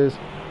try this?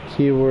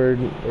 Keyword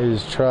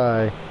is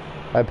try.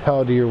 I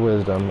bow to your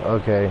wisdom.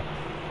 Okay.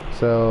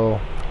 So,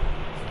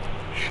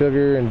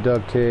 sugar and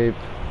duct tape.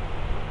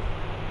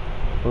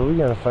 Where are we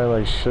gonna find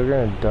like sugar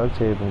and duct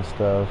tape and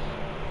stuff?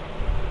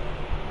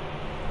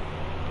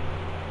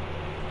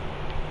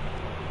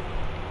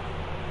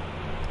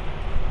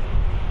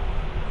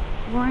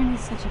 Warren is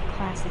such a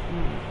classic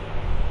name.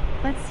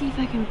 Let's see if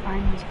I can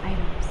find those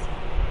items.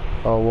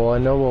 Oh, well, I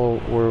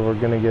know we're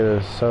gonna get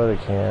a soda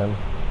can.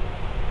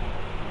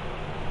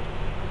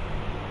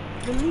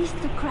 Release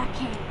the crack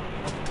can.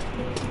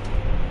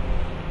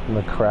 And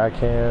the crack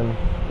can?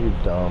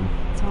 You're dumb.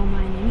 It's all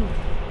mine anyway.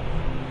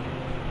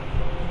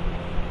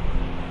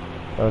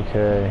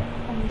 Okay.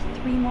 Only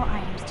 3 more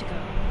items to go.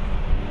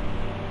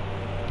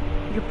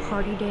 Your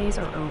party days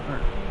are over.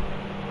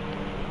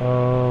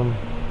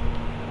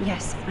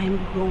 Yes, I am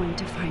going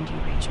to find you,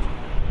 Rachel.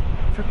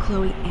 For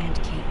Chloe and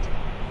Kate.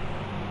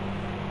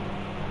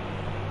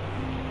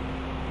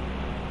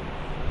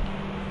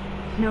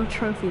 No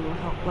trophy will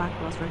help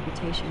Blackwell's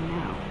reputation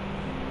now.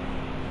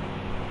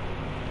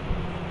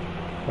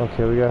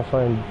 Okay, we gotta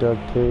find duct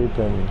tape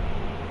and...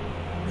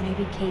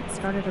 Maybe Kate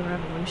started a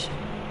revolution.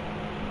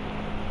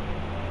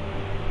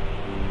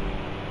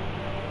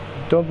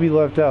 Don't be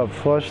left out.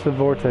 Flush the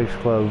Vortex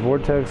Club.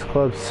 Vortex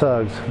Club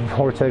sucks.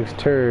 Vortex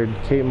turd.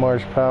 Kate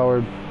Marsh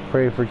powered.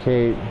 Pray for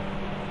Kate.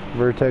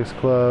 Vortex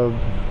Club.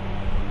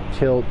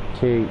 Tilt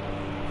Kate.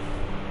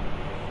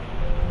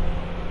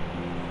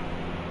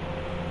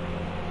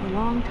 A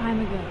long time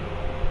ago,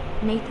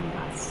 Nathan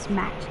got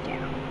smacked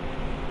down.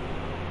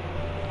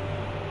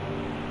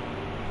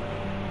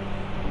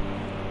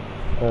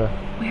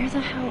 Where the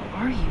hell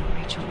are you,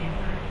 Rachel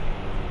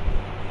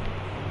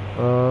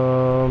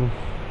Amber?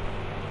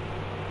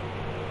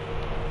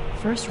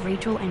 First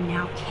Rachel and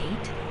now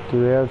Kate?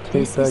 Do they have tape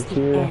This is back the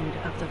here? end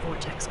of the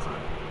Vortex Club.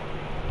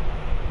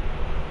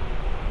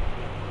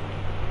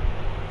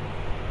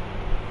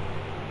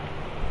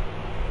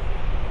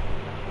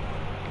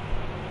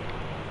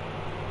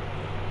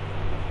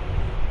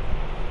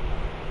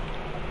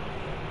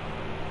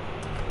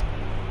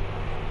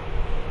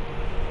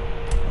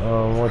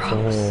 What's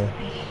in Gross. here?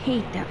 I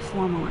hate that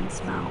formalin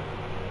smell.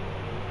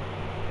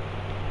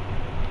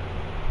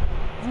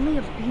 Only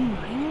a B-?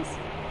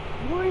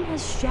 Warren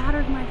has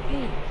shattered my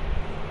faith.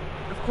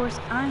 Of course,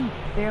 I'm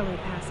barely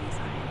passing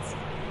science.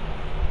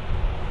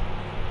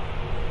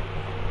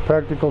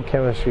 Practical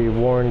chemistry,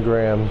 Warren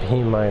Graham,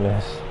 B-.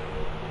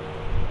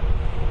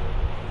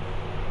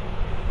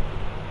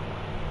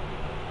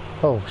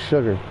 Oh,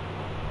 sugar.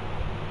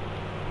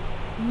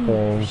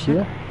 Thank sugar.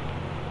 you.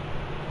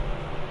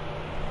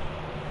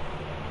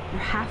 You're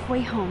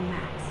halfway home,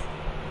 Max.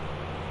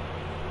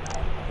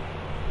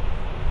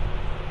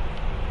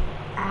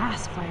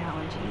 Ass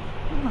biology.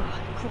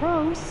 Ugh,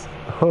 gross.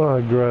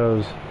 Oh,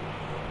 gross.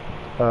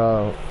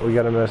 We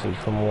got a message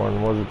from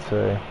Warren. What does it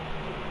say?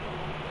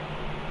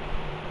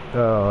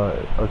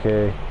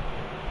 Okay.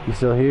 You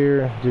still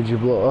here? Did you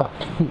blow up?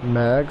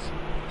 Max?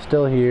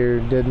 Still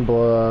here. Didn't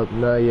blow up.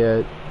 Not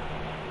yet.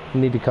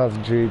 Need to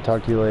concentrate.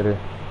 Talk to you later.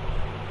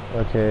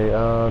 Okay,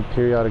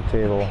 periodic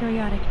table.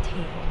 Periodic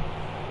table.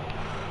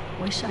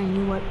 Wish I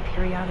knew what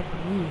periodic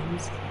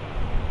means.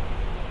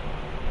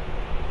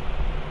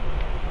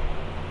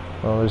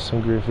 Oh, there's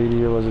some graffiti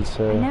here. What does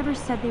it I say? never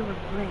said they were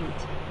great,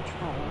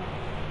 troll.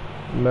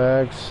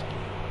 Max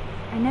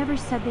I never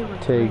said they were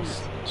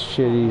takes great.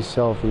 shitty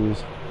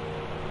selfies.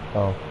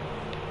 Oh.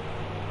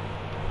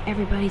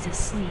 Everybody's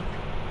asleep.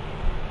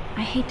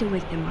 I hate to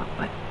wake them up,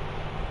 but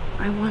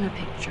I want a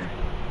picture.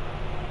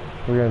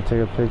 We're gonna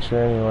take a picture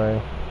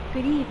anyway.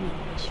 Good evening,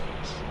 Fish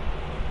Fish.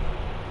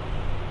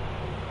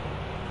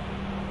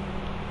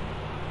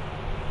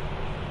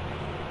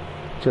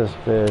 Just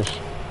fish.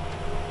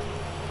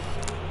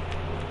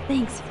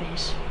 Thanks,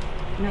 Fish.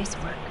 Nice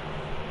work.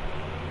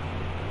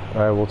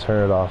 Alright, we'll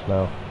turn it off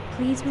now.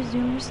 Please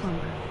resume your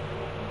slumber.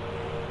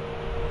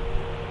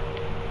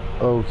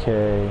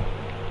 Okay.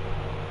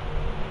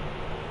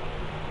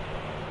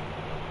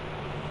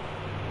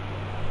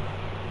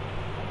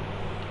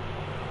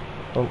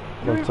 Oh,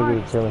 You're let's an look at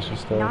artist, the chemistry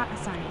stuff. not a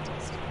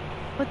scientist.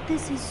 But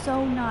this is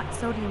so not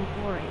sodium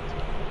chlorate.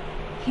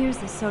 Here's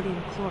the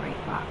sodium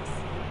chlorate box.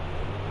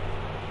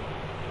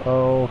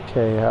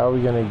 Okay, how are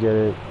we gonna get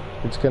it?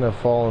 It's gonna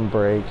fall and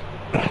break.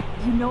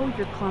 You know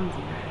you're clumsy,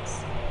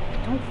 Max.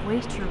 Don't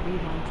waste your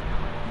rewind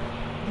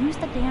power. Use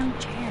the damn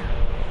chair.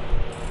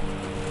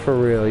 For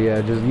real,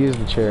 yeah, just use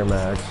the chair,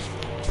 Max.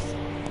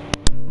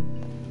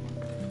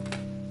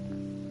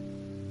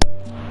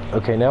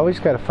 Okay, now we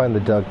just gotta find the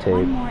duct tape.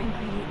 One more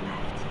ingredient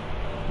left.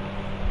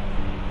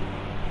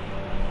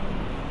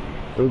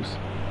 Oops.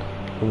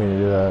 Didn't mean to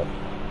do that.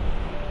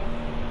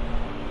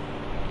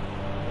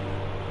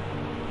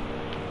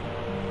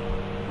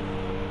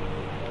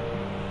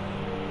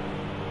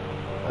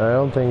 I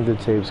don't think the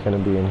tape's gonna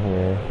be in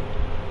here.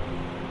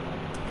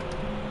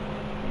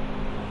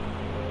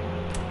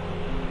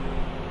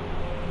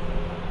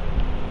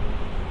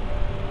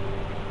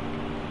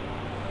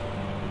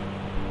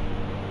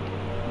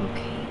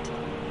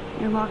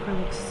 Your locker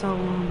looks so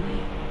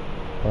lonely.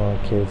 Oh,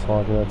 okay, it's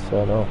locked. That's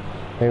sad. Oh,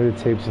 maybe the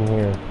tape's in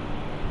here.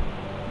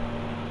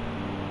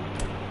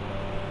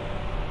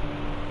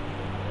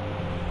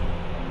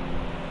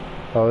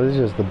 Oh, this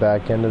is just the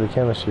back end of the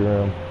chemistry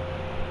room.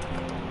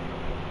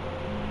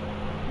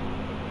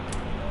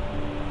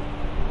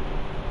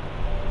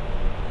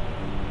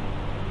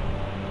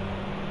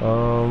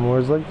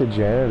 Where's like the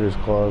janitor's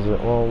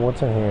closet? Well,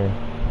 what's in here?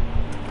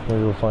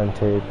 Maybe we'll find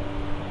tape.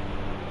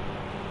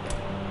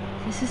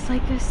 This is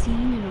like a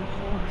scene in a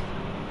horror film.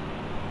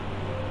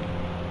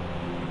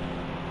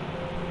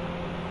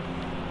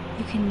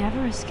 You can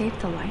never escape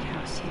the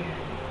lighthouse here.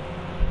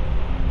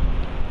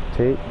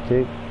 Tape,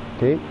 tape,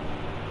 tape.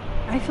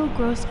 I feel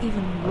gross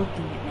even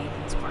looking at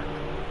Nathan's work.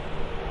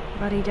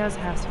 But he does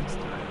have some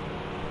style.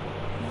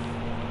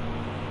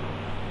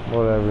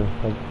 Whatever.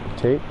 Like,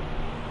 tape?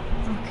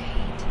 Look,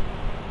 Kate.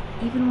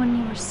 Even when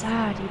you were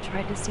sad, you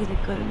tried to see the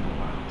good in the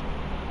world.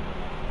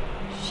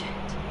 Shit.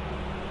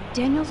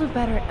 Daniel's a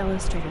better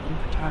illustrator than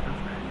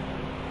photographer,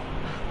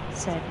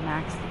 said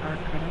Max, the art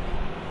critic.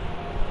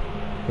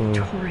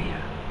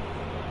 Victoria.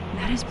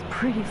 That is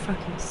pretty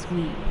fucking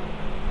sweet.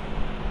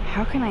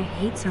 How can I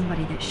hate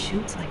somebody that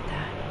shoots like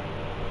that?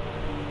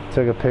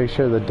 Took a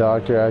picture of the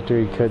doctor after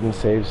he couldn't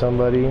save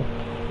somebody.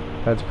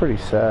 That's pretty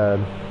sad.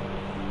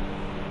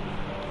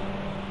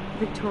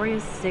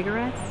 Victoria's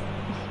cigarettes?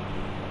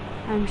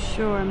 I'm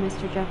sure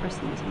Mr.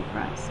 Jefferson is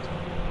impressed.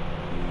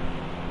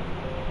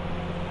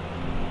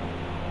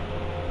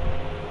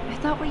 I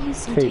thought we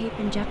used some tape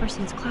in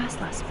Jefferson's class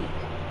last week.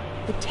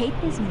 The tape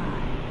is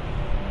mine.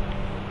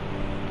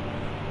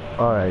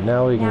 Alright,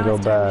 now we can go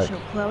back. Now it's time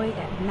to show Chloe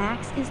that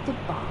Max is the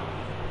bomb.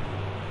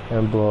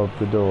 And blow up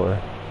the door.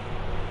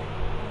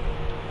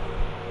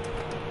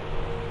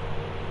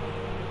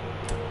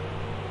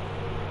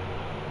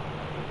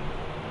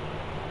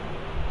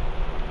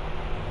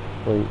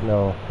 Wait,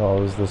 no, it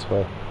was this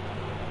way.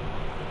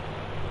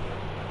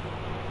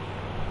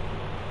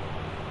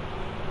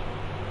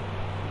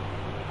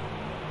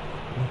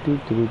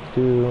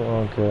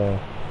 Okay.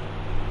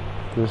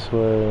 This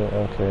way,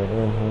 okay,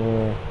 in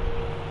here.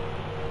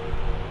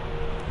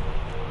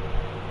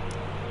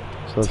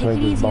 So let's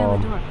make this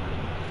bomb.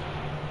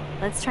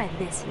 Let's try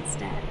this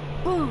instead.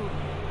 Boom!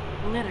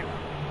 Literally.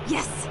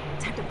 Yes!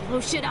 Time to blow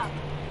shit up!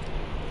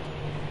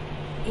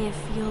 If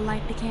you'll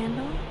light the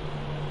candle.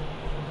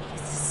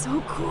 This is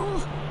so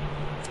cool!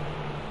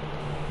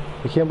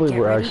 I can't believe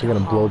we're actually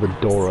gonna blow the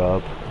door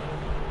up.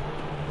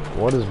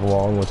 What is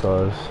wrong with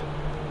us?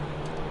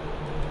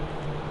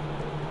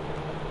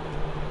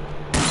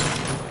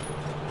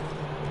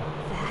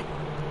 That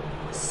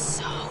was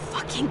so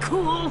fucking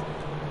cool!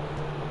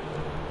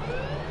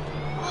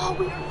 Oh,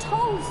 we are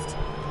toast!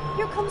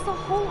 Here comes the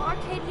whole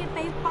Arcadia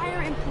Bay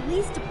Fire and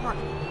Police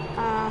Department.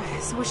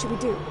 So what should we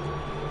do?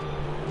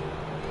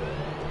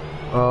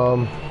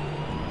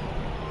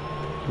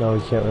 No,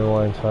 we can't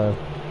rewind time.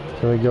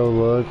 Can we go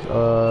look?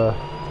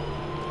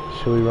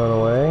 Should we run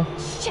away?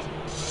 Shit!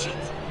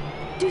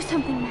 Do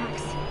something,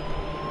 Max.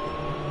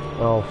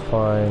 Oh,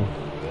 fine.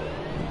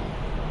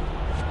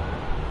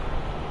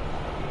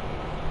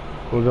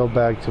 We'll go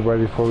back to right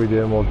before we did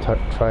and we'll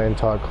try and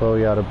talk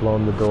Chloe out of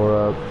blowing the door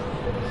up.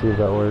 See if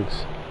that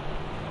works.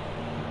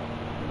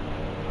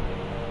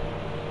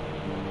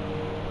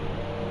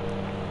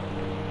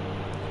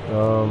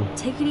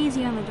 Take it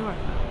easy on the door.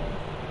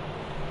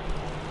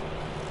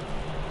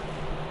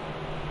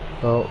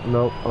 Oh,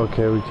 nope.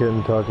 Okay, we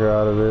couldn't talk her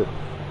out of it.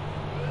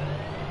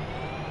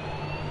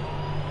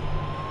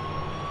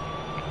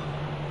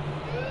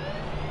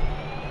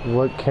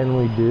 What can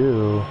we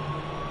do?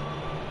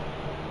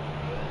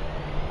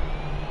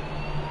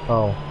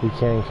 Oh, we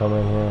can come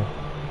in here.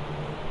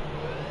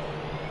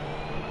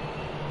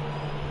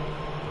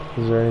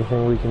 Is there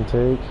anything we can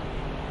take?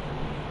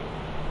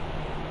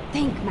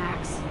 Think,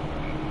 Max.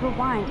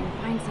 Rewind and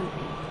find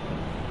something.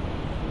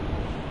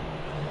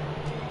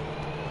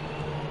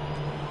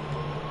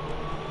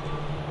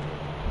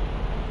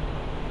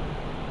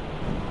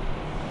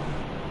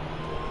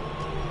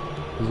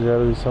 There's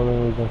gotta be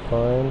something we can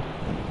find.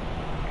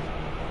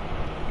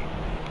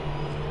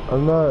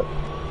 I'm not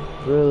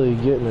really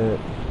getting it.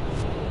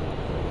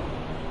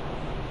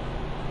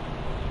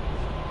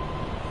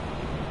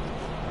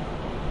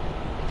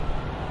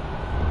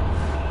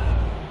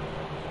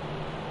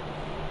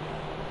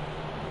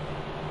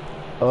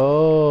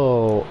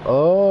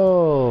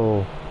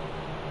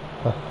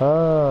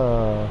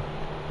 Ah.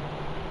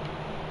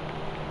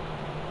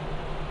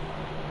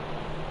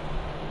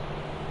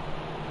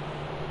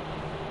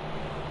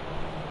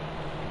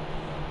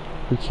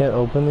 We can't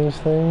open these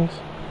things?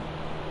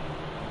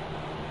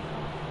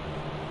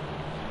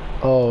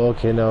 Oh,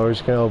 okay, no, we're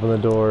just gonna open the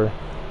door.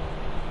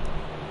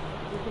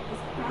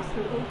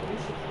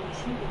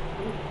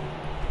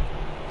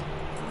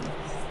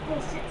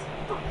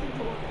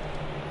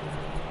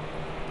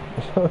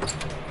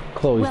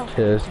 Chloe's Welcome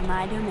pissed. to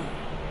my domain.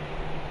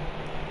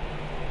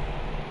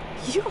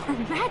 You are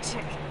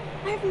magic!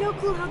 I have no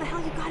clue how the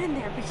hell you got in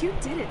there, but you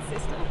did it,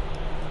 sister.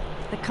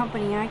 The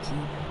company I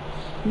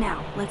keep.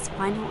 Now, let's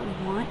find out what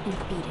we want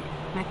and beat it.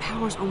 My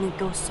powers only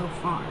go so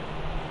far.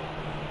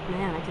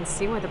 Man, I can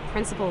see why the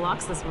principal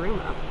locks this room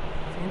up.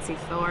 Fancy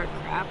faux art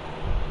crap.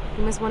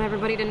 He must want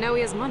everybody to know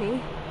he has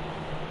money,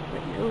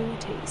 but no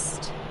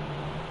taste.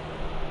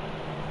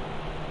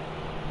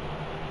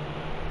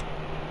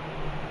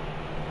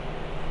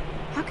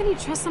 How can you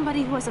trust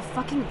somebody who has a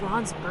fucking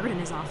bronze bird in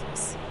his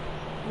office?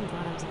 I'm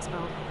glad I was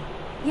expelled.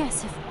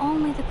 Yes, if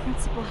only the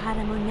principal had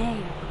a Monet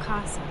or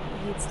Picasso,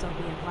 he'd still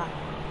be at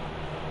Blackwell.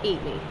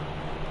 Eat me.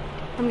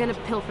 I'm gonna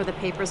pilfer the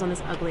papers on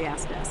this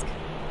ugly-ass desk.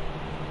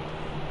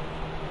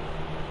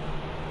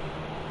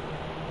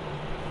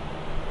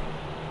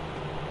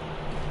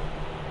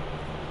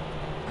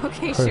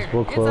 Okay, sure.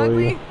 Principal It's Chloe.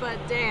 ugly, but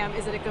damn,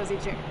 is it a cozy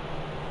chair.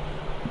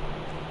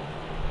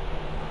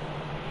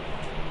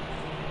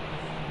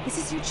 This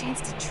is your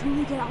chance to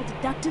truly get all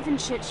deductive and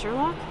shit,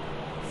 Sherlock.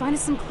 Find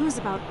us some clues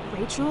about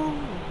Rachel,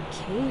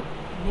 Kate,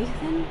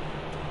 Nathan,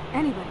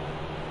 anybody.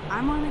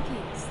 I'm on the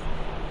case.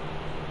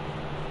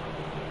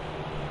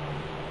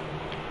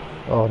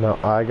 Oh, now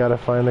I gotta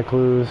find the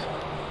clues.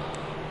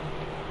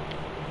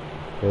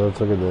 Okay, let's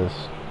look at this.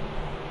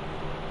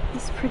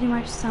 This pretty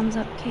much sums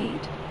up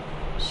Kate.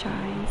 Shy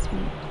and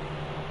sweet.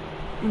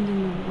 And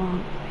in the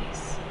wrong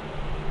place.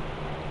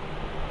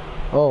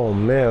 Oh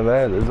man,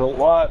 that is a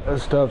lot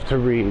of stuff to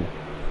read.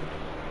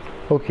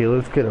 Okay,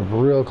 let's get up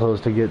real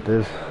close to get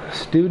this.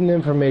 Student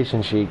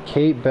information sheet,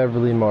 Kate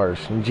Beverly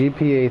Marsh,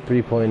 GPA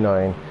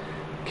 3.9.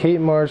 Kate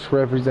Marsh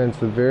represents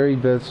the very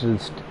best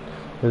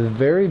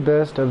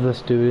of the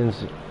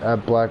students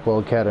at Blackwell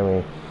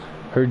Academy.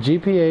 Her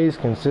GPA is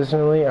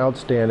consistently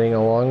outstanding,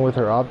 along with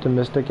her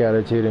optimistic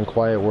attitude and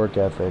quiet work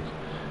ethic.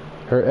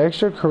 Her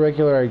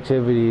extracurricular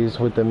activities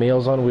with the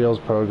Meals on Wheels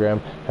program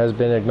has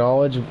been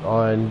acknowledged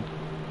on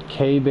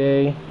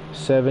KBay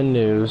 7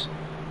 News,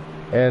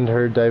 and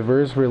her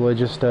diverse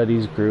religious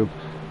studies group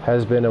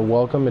has been a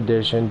welcome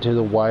addition to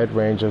the wide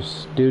range of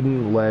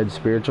student-led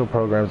spiritual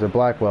programs at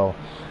Blackwell.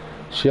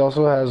 She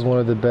also has one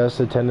of the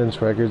best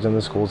attendance records in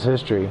the school's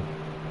history.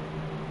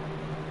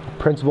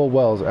 Principal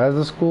Wells, as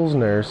the school's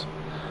nurse,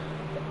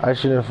 I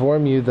should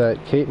inform you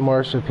that Kate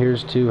Marsh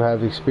appears to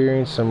have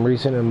experienced some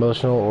recent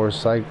emotional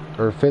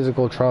or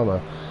physical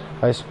trauma.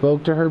 I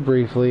spoke to her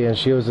briefly and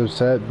she was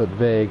upset but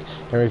vague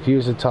and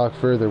refused to talk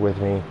further with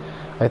me.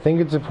 I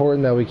think it's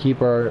important that we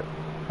keep our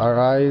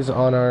eyes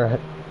on her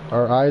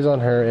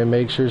and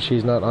make sure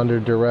she's not under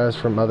duress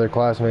from other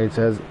classmates,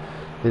 as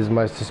is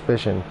my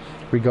suspicion.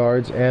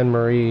 Regards,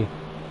 Anne-Marie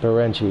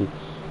Berenchi.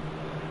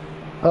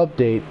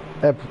 Update.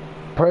 At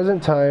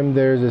present time,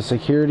 there is a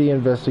security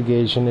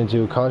investigation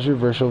into a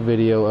controversial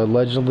video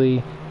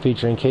allegedly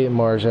featuring Kate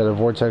Marsh at a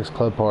Vortex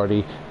Club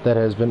party that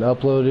has been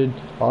uploaded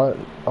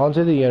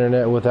onto the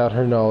internet without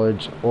her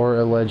knowledge or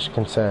alleged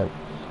consent,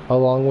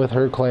 along with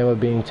her claim of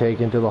being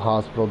taken to the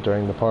hospital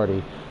during the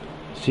party.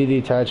 See the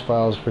attached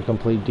files for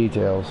complete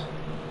details.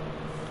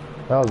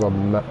 That was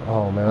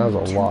that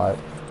was a lot.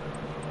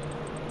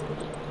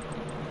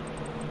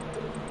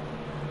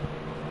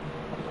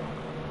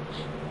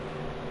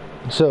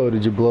 So,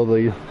 did you blow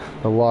the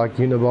lock,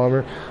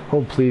 Unabomber?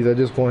 Oh, please, I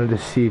just wanted to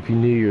see if you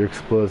knew your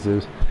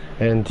explosives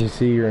and to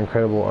see your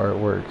incredible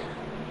artwork.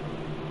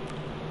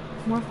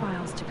 More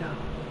files to go.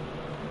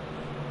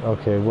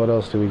 Okay, what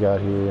else do we got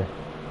here?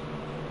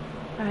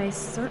 I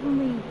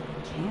certainly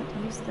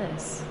can't use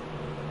this.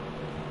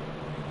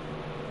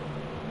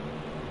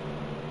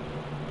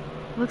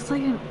 Looks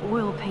like an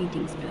oil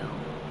painting spill.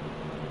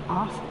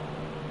 Awful.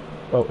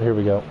 Oh, here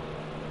we go.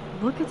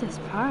 Look at this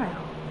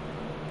pile.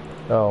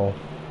 Oh.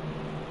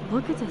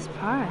 Look at this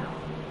pile.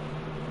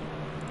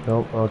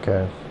 Nope,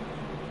 okay.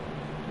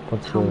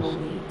 What's this?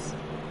 Tumbleweeds.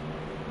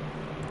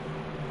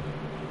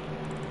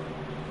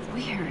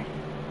 Weird.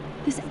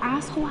 This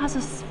asshole has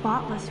a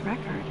spotless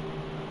record.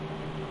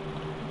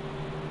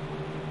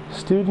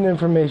 Student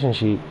information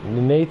sheet.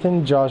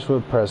 Nathan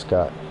Joshua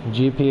Prescott,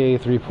 GPA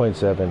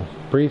 3.7.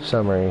 Brief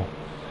summary.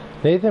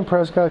 Nathan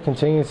Prescott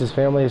continues his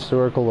family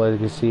historical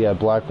legacy at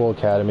Blackwell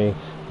Academy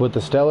with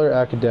a stellar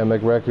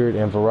academic record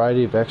and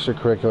variety of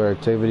extracurricular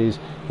activities,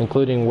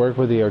 including work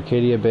with the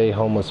Arcadia Bay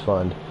Homeless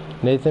Fund.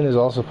 Nathan is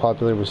also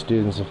popular with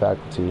students and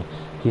faculty.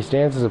 He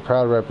stands as a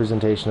proud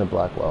representation of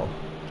Blackwell.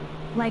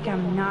 Like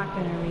I'm not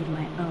gonna read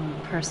my own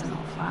personal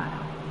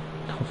file.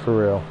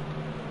 For real.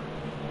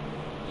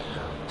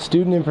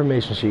 Student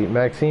information sheet.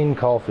 Maxine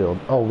Caulfield.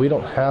 Oh, we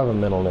don't have a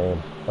middle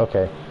name.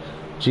 Okay.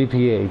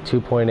 GPA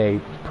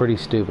 2.8. Pretty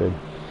stupid.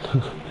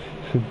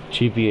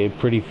 GPA,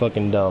 pretty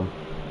fucking dumb.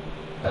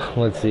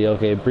 Let's see.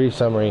 Okay, brief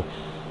summary.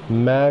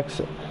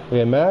 Max,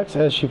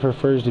 as she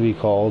prefers to be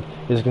called,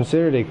 is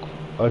considered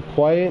a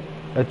quiet,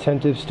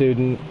 attentive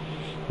student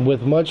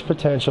with much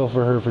potential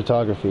for her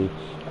photography.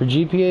 Her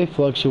GPA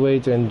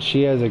fluctuates, and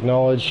she has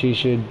acknowledged she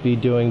should be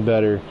doing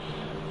better.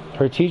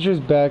 Her teachers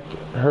back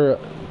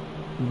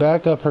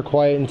up her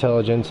quiet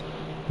intelligence,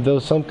 though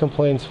some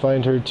complaints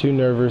find her too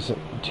nervous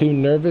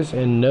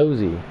and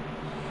nosy.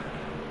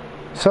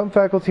 Some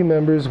faculty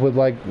members would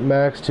like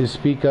Max to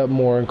speak up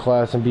more in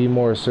class and be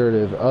more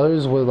assertive.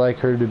 Others would like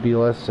her to be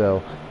less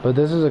so, but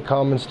this is a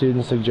common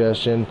student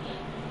suggestion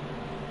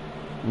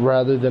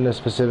rather than a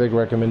specific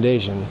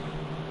recommendation.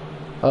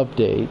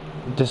 Update.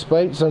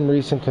 Despite some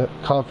recent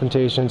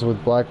confrontations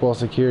with Blackwell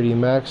security,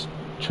 Max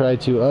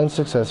tried to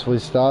unsuccessfully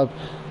stop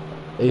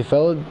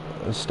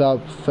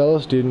fellow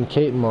student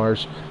Kate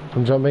Marsh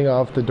from jumping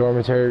off the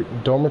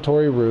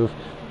dormitory roof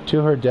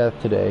to her death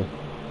today.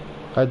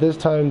 At this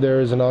time, there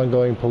is an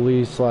ongoing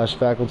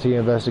police/faculty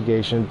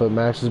investigation, but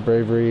Max's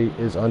bravery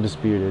is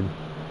undisputed.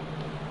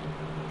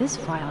 This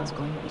file is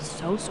going to be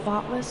so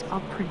spotless,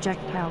 I'll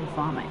projectile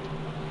vomit.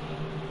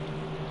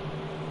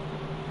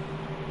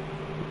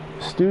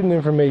 Student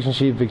information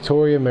sheet,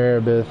 Victoria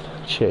Meredith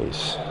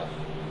Chase.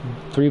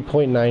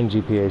 3.9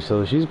 GPA,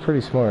 so she's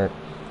pretty smart.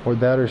 Or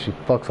that, or she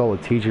fucks all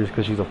the teachers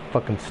because she's a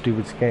fucking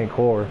stupid skank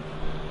whore.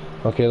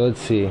 Okay,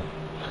 let's see.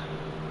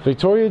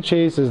 Victoria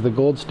Chase is the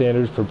gold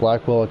standard for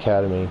Blackwell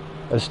Academy,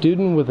 a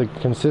student with a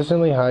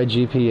consistently high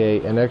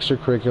GPA and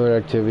extracurricular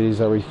activities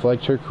that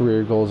reflect her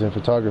career goals in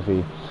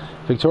photography.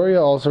 Victoria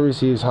also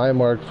receives high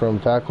marks from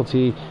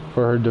faculty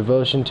for her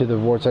devotion to the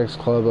Vortex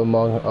Club,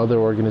 among other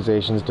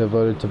organizations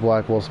devoted to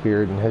Blackwell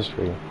spirit and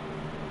history.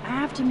 I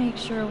have to make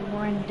sure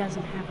Warren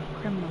doesn't have a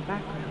criminal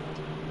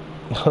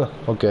background.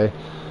 Okay.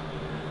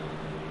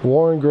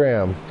 Warren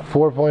Graham,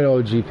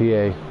 4.0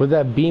 GPA. With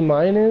that B-?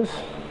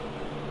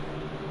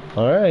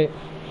 Alright.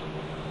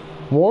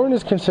 Warren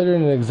is considered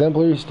an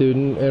exemplary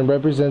student and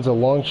represents a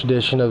long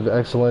tradition of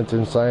excellence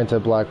in science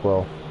at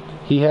Blackwell.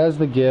 He has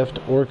the gift,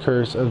 or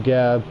curse, of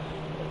gab,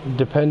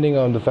 depending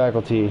on the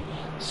faculty.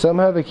 Some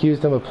have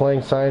accused him of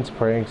playing science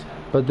pranks,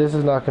 but this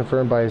is not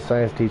confirmed by his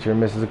science teacher,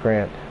 Mrs.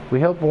 Grant.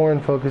 We hope Warren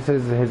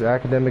focuses his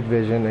academic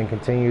vision and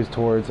continues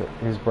towards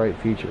his bright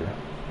future.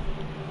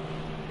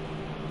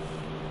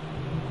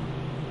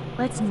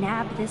 Let's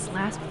nab this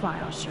last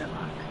file,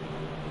 Sherlock.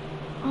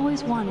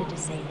 Always wanted to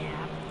say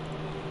nab.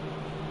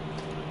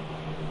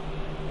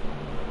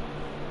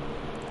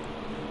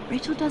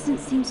 Rachel doesn't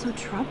seem so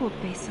troubled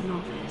based on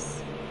all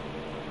this.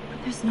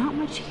 But there's not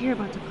much here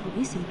about the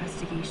police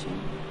investigation.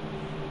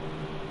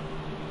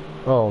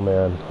 Oh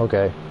man,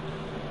 okay.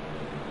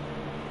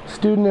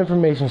 Student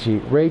information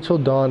sheet, Rachel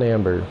Dawn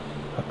Amber.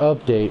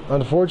 Update.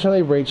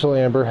 Unfortunately, Rachel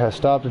Amber has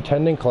stopped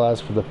attending class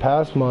for the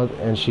past month,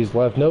 and she's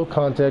left no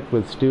contact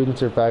with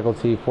students or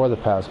faculty for the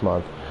past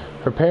month.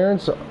 Her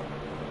parents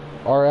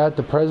are at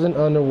the present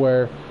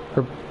unaware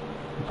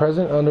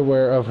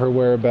of her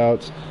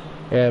whereabouts,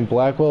 and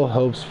Blackwell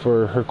hopes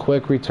for her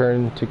quick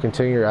return to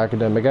continue her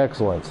academic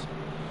excellence.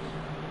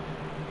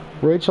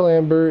 Rachel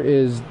Amber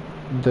is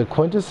the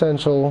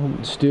quintessential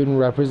student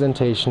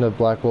representation of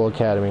Blackwell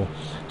Academy.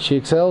 She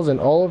excels in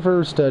all of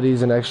her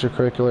studies and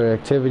extracurricular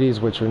activities,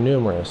 which are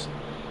numerous.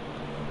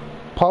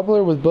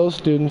 Popular with both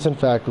students and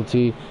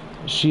faculty,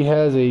 she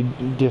has a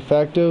de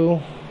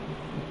facto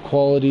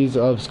qualities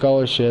of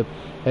scholarship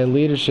and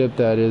leadership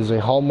that is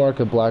a hallmark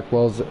of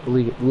Blackwell's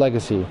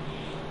legacy.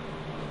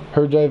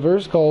 Her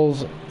diverse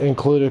goals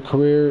include a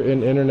career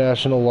in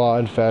international law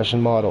and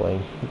fashion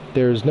modeling.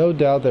 There is no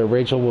doubt that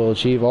Rachel will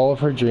achieve all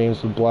of her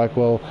dreams with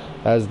Blackwell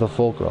as the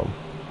fulcrum.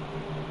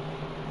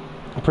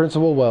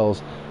 Principal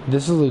Wells,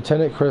 this is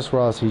Lieutenant Chris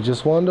Rossi.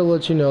 Just wanted to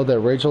let you know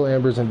that Rachel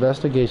Amber's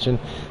investigation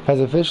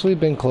has officially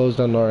been closed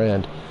on our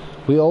end.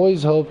 We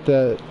always hope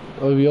for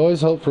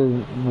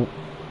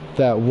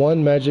that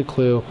one magic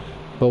clue,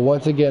 but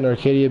once again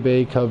Arcadia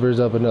Bay covers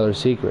up another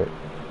secret.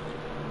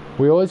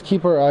 We always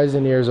keep our eyes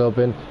and ears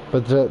open,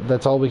 but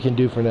that's all we can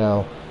do for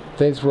now.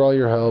 Thanks for all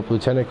your help,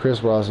 Lieutenant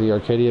Chris Rossi,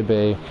 Arcadia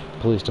Bay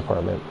Police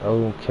Department.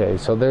 Okay,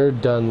 so they're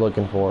done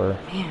looking for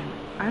her. Man,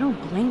 I don't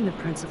blame the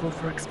principal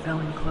for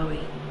expelling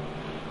Chloe.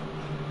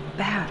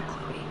 Bad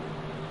Chloe.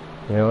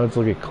 Yeah, let's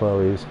look at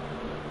Chloe's.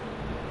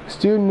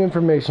 Student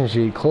information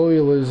sheet, Chloe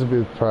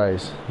Elizabeth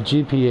Price,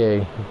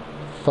 GPA.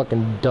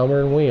 Fucking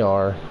dumber than we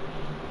are.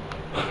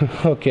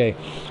 Okay,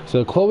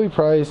 so Chloe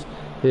Price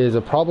is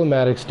a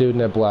problematic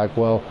student at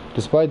Blackwell,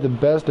 despite the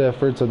best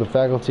efforts of the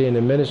faculty and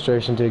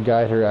administration to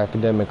guide her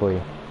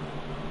academically.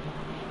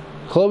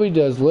 Chloe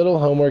does little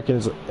homework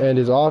and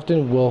is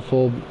often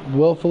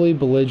willfully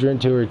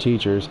belligerent to her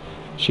teachers.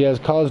 She has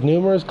caused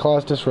numerous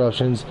class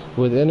disruptions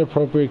with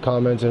inappropriate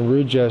comments and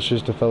rude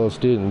gestures to fellow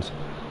students.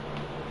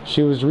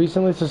 She was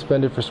recently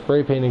suspended for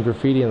spray painting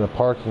graffiti in the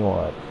parking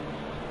lot.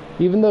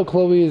 Even though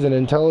Chloe is an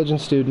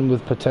intelligent student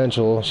with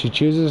potential, she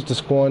chooses to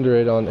squander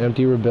it on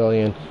empty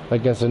rebellion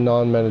against a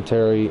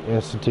non-monetary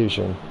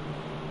institution.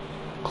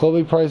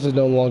 Chloe Price is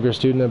no longer a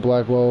student at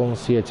Blackwell.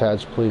 See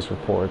attached police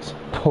reports.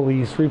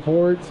 Police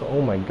reports?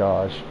 Oh my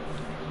gosh.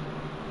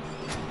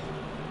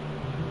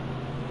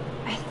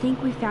 I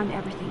think we found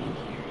everything in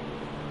here.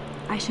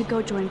 I should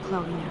go join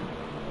Chloe now.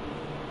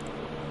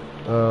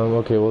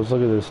 Okay, well, let's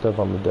look at this stuff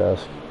on the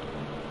desk.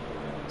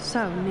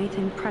 So,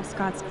 Nathan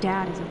Prescott's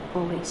dad is a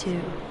bully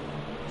too.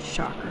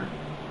 Shocker.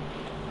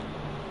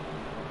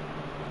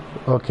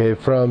 Okay,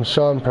 from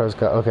Sean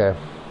Prescott. Okay.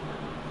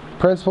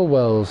 Principal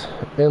Wells,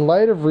 in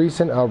light of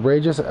recent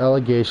outrageous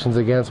allegations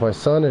against my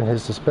son and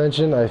his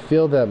suspension, I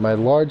feel that my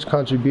large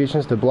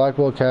contributions to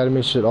Blackwell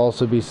Academy should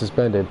also be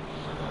suspended.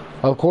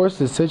 Of course,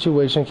 this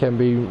situation can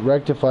be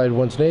rectified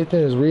once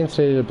Nathan is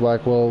reinstated at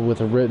Blackwell with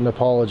a written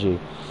apology.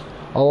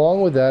 Along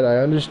with that, I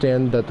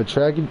understand that the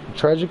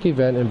tragic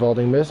event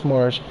involving Miss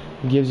Marsh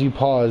gives you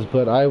pause,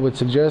 but I would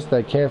suggest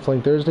that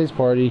canceling Thursday's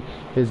party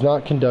is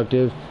not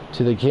conducive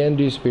to the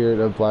can-do spirit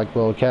of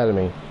Blackwell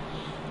Academy.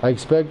 I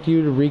expect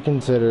you to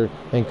reconsider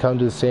and come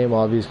to the same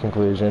obvious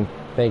conclusion.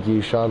 Thank you,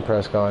 Sean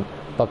Prescott.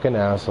 Fucking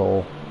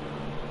asshole.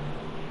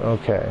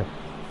 Okay.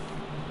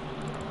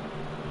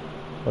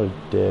 What a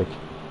dick.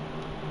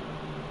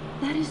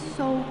 That is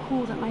so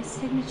cool that my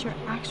signature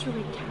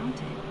actually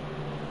counted.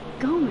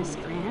 Go, Miss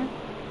Grant.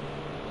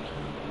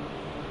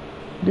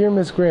 Dear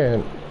Miss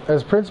Grant,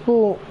 as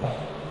principal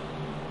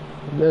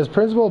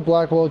of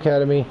Blackwell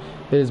Academy,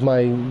 it is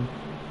my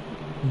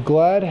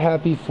glad,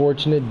 happy,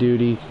 fortunate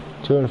duty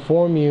to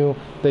inform you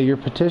that your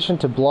petition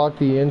to block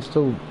the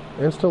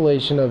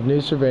installation of new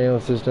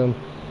surveillance system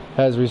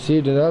has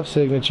received enough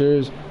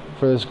signatures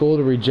for the school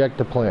to reject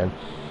the plan.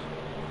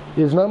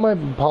 It is not my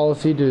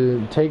policy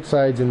to take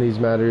sides in these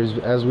matters,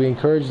 as we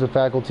encourage the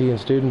faculty and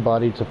student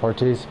body to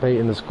participate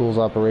in the school's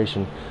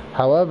operation.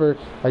 However,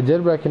 I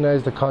did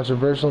recognize the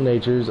controversial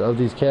natures of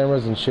these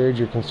cameras and shared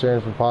your concern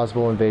for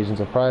possible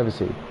invasions of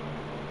privacy.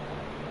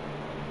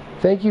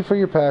 Thank you for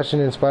your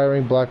passion in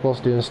inspiring Blackwell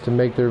students to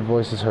make their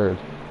voices heard.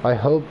 I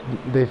hope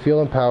they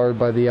feel empowered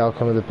by the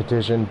outcome of the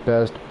petition.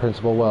 Best,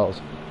 Principal Wells.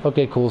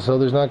 Okay, cool. So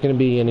there's not going to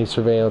be any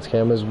surveillance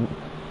cameras,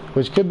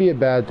 which could be a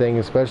bad thing,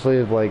 especially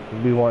if, like,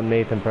 we want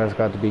Nathan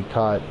Prescott to be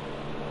caught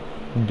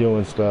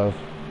doing stuff.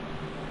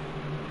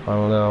 I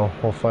don't know.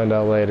 We'll find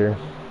out later.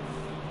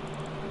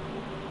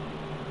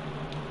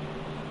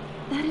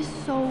 That is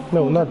so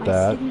cool. No, not that.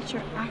 that. My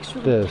signature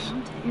actually This.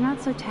 counted. You're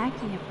not so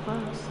tacky up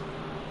close.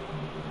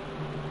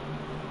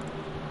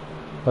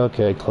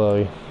 Okay,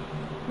 Chloe.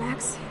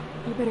 Max,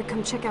 you better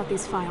come check out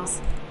these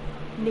files.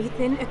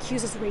 Nathan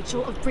accuses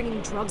Rachel of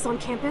bringing drugs on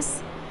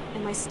campus,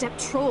 and my step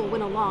troll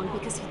went along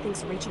because he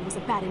thinks Rachel was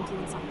a bad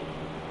influence on me.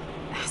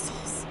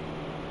 Assholes.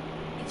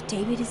 If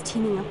David is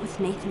teaming up with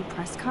Nathan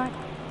Prescott,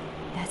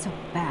 that's a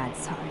bad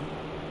sign.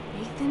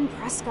 Nathan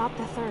Prescott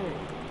III.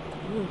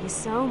 Ooh, he's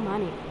so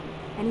money.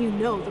 And you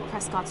know the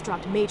Prescotts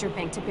dropped major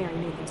bank to bury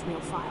Nathan's real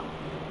file.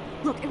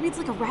 Look, it reads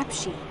like a rap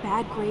sheet.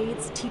 Bad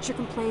grades, teacher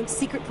complaints,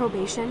 secret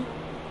probation.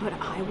 But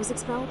I was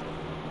expelled?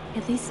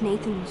 At least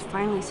Nathan was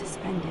finally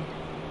suspended.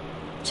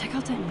 Check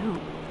out that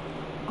note.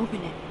 Open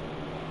it.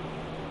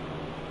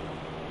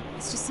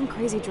 It's just some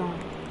crazy drawing.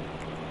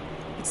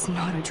 It's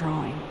not a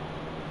drawing.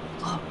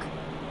 Look.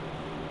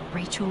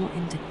 Rachel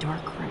in the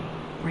dark room.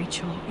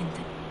 Rachel in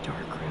the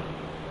dark room.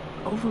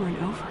 Over and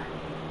over.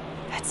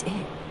 That's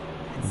it.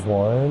 That's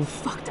What?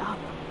 fucked up.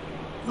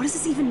 What does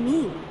this even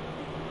mean?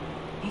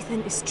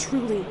 Nathan is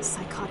truly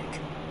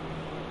psychotic.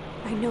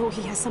 I know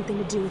he has something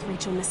to do with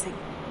Rachel missing.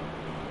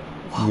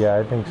 Whoa, Yeah,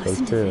 I think so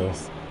listen to too.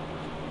 this.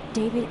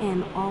 David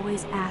M.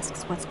 always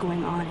asks what's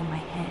going on in my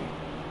head.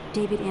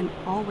 David M.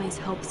 always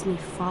helps me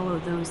follow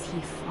those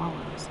he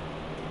follows.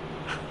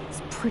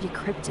 It's pretty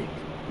cryptic.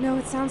 No,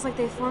 it sounds like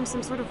they formed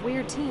some sort of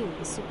weird team,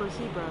 the Super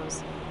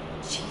Hebrews.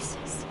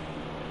 Jesus.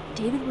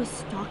 David was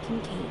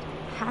stalking Kate,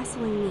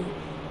 hassling me,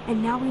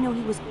 and now we know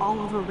he was all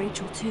over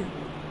Rachel too.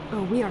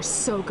 Oh, we are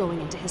so going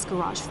into his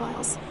garage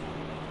files.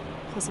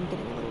 Plus, I'm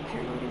getting a little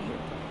paranoid in here.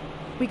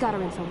 We got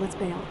our info, let's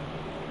bail.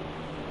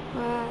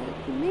 But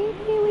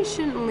maybe we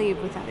shouldn't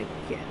leave without a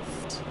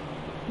gift.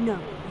 No,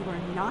 you are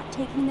not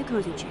taking the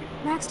cozy chair.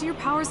 Max, do your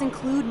powers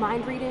include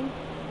mind reading?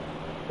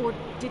 Or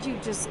did you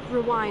just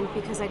rewind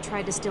because I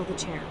tried to steal the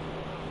chair?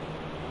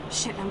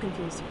 Shit, I'm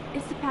confused.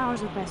 It's the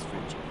powers of best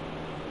friendship.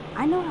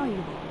 I know how you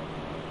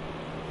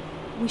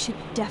roll. We should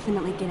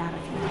definitely get out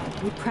of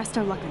here. We pressed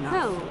our luck enough.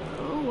 Hello,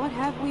 what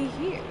have we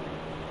here?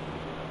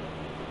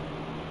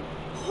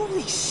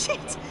 Holy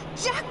shit!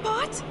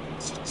 Jackpot!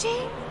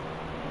 Cha-ching!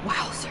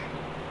 Wowzer.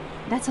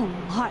 That's a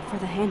lot for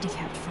the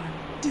handicapped fund.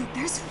 Dude,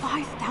 there's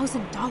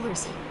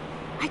 $5,000 here.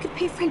 I could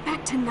pay Frank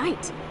back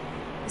tonight.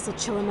 This'll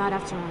chill him out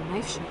after our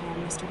knife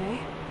showdown yesterday.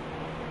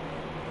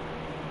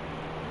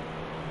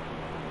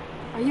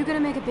 Are you gonna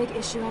make a big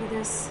issue out of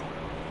this?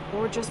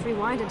 Or just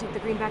rewind and take the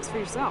greenbacks for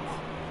yourself?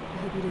 I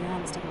hope you do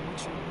that instead of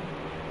lecturing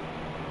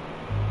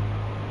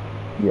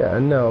me. Yeah,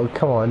 no,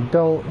 come on,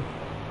 don't...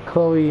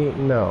 Chloe,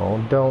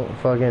 no, don't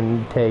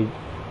fucking take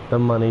the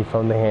money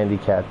from the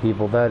handicapped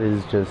people. That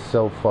is just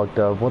so fucked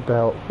up. What the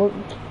hell? What?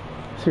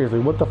 Seriously,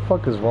 what the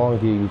fuck is wrong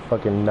with you, you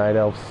fucking night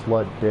elf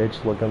slut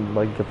bitch, looking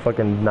like the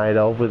fucking night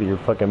elf with your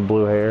fucking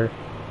blue hair?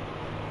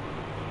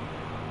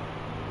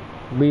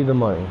 Leave the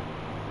money.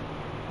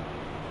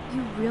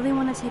 You really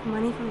want to take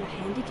money from the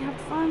handicapped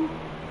fund?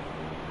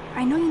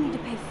 I know you need to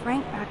pay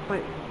Frank back,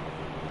 but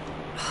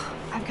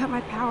I've got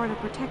my power to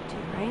protect you,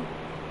 right?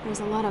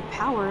 There's a lot of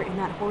power in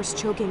that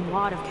horse-choking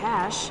wad of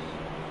cash.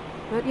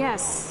 But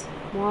yes,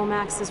 Moral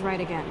Max is right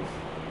again.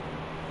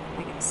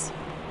 I guess.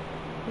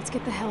 Let's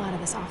get the hell out of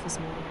this office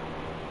more.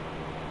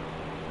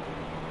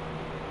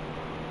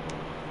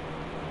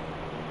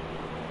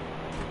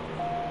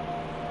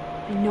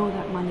 I know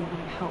that money would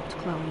have helped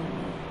Chloe and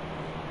me.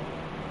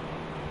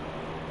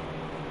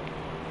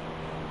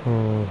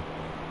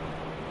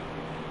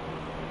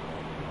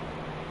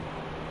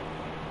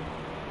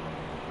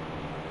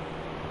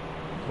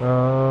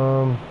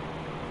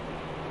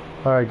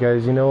 Alright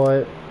guys, you know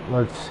what?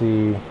 Let's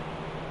see.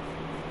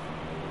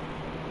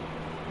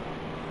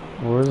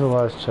 Where's the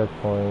last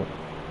checkpoint?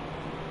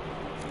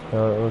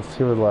 Let's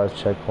see where the last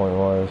checkpoint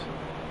was.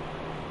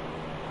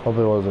 Hope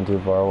it wasn't too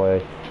far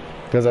away.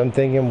 Because I'm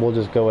thinking we'll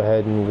just go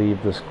ahead and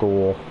leave the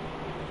school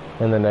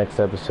in the next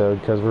episode,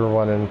 because we're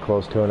running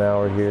close to an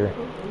hour here.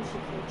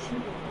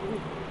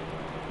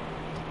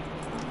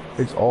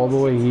 It's all the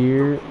way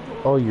here?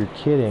 Oh, you're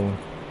kidding.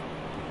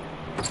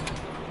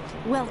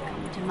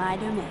 Welcome to my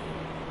domain.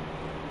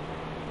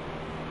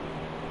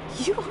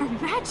 You are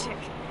magic!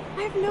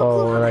 I have no clue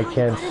Oh, and how I the hell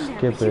can't you got in there,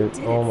 skip but you it.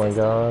 did Oh my it,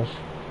 sister. gosh.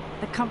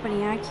 The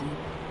company I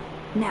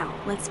keep. Now,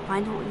 let's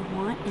find what we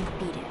want and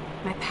beat it.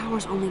 My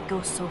powers only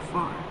go so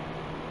far.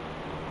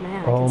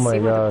 Man, I Oh can my see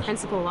why the gosh.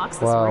 principal locks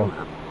this Wow. room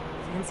up.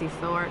 Fancy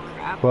faux art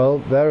crap. Well,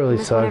 that really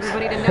Just want sucks.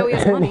 everybody to know he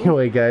has money.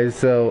 Anyway, guys,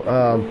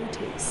 so,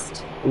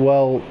 Taste.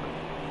 well,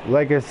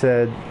 like I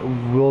said,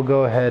 we'll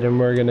go ahead and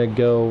we're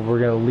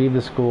gonna leave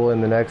the school in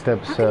the next How can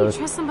you episode.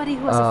 trust somebody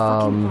who has a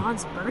fucking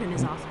bronze bird in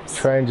his office?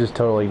 Try and just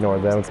totally ignore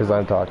them because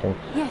I'm talking.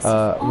 Yes,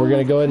 We're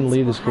gonna go ahead and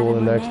leave the school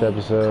in the next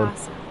episode,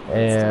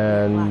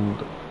 and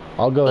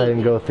I'll go ahead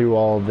and go through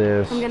all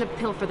this I'm gonna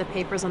pilfer the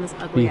papers on this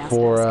ugly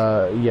before.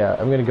 ass desk. Yeah,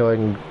 I'm gonna go ahead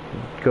and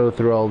go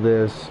through all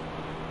this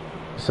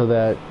so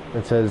that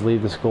it says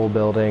leave the school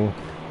building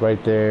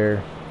right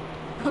there.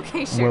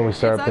 Okay, sure. when we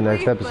start It's up the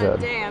next ugly, episode.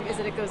 But damn, is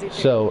it a cozy thing?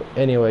 So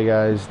anyway,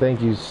 guys,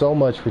 thank you so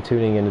much for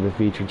tuning into the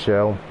featured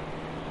show.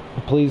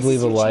 Please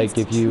leave a like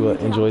if you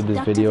enjoyed this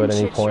video at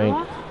any point.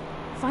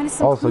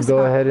 Also,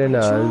 go ahead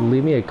and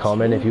leave me a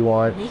comment if you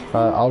want.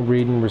 I'll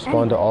read and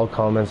respond to all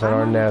comments that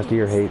aren't nasty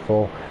or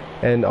hateful.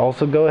 And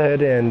also go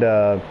ahead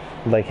and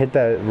like hit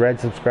that red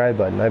subscribe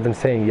button. I've been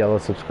saying yellow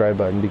subscribe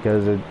button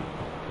because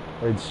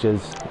it's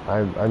just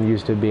I'm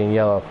used to it being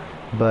yellow,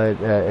 but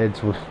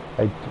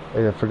I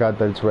forgot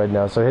that it's red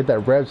now. So hit that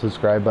red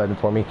subscribe button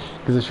for me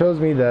because it shows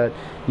me that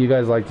you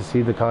guys like to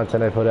see the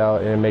content I put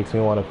out, and it makes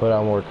me want to put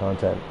out more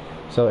content.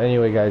 So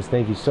anyway, guys,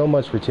 thank you so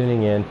much for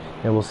tuning in,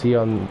 and we'll see you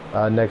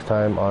on next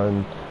time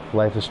on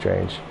Life is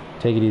Strange.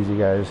 Take it easy,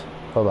 guys.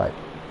 Bye-bye.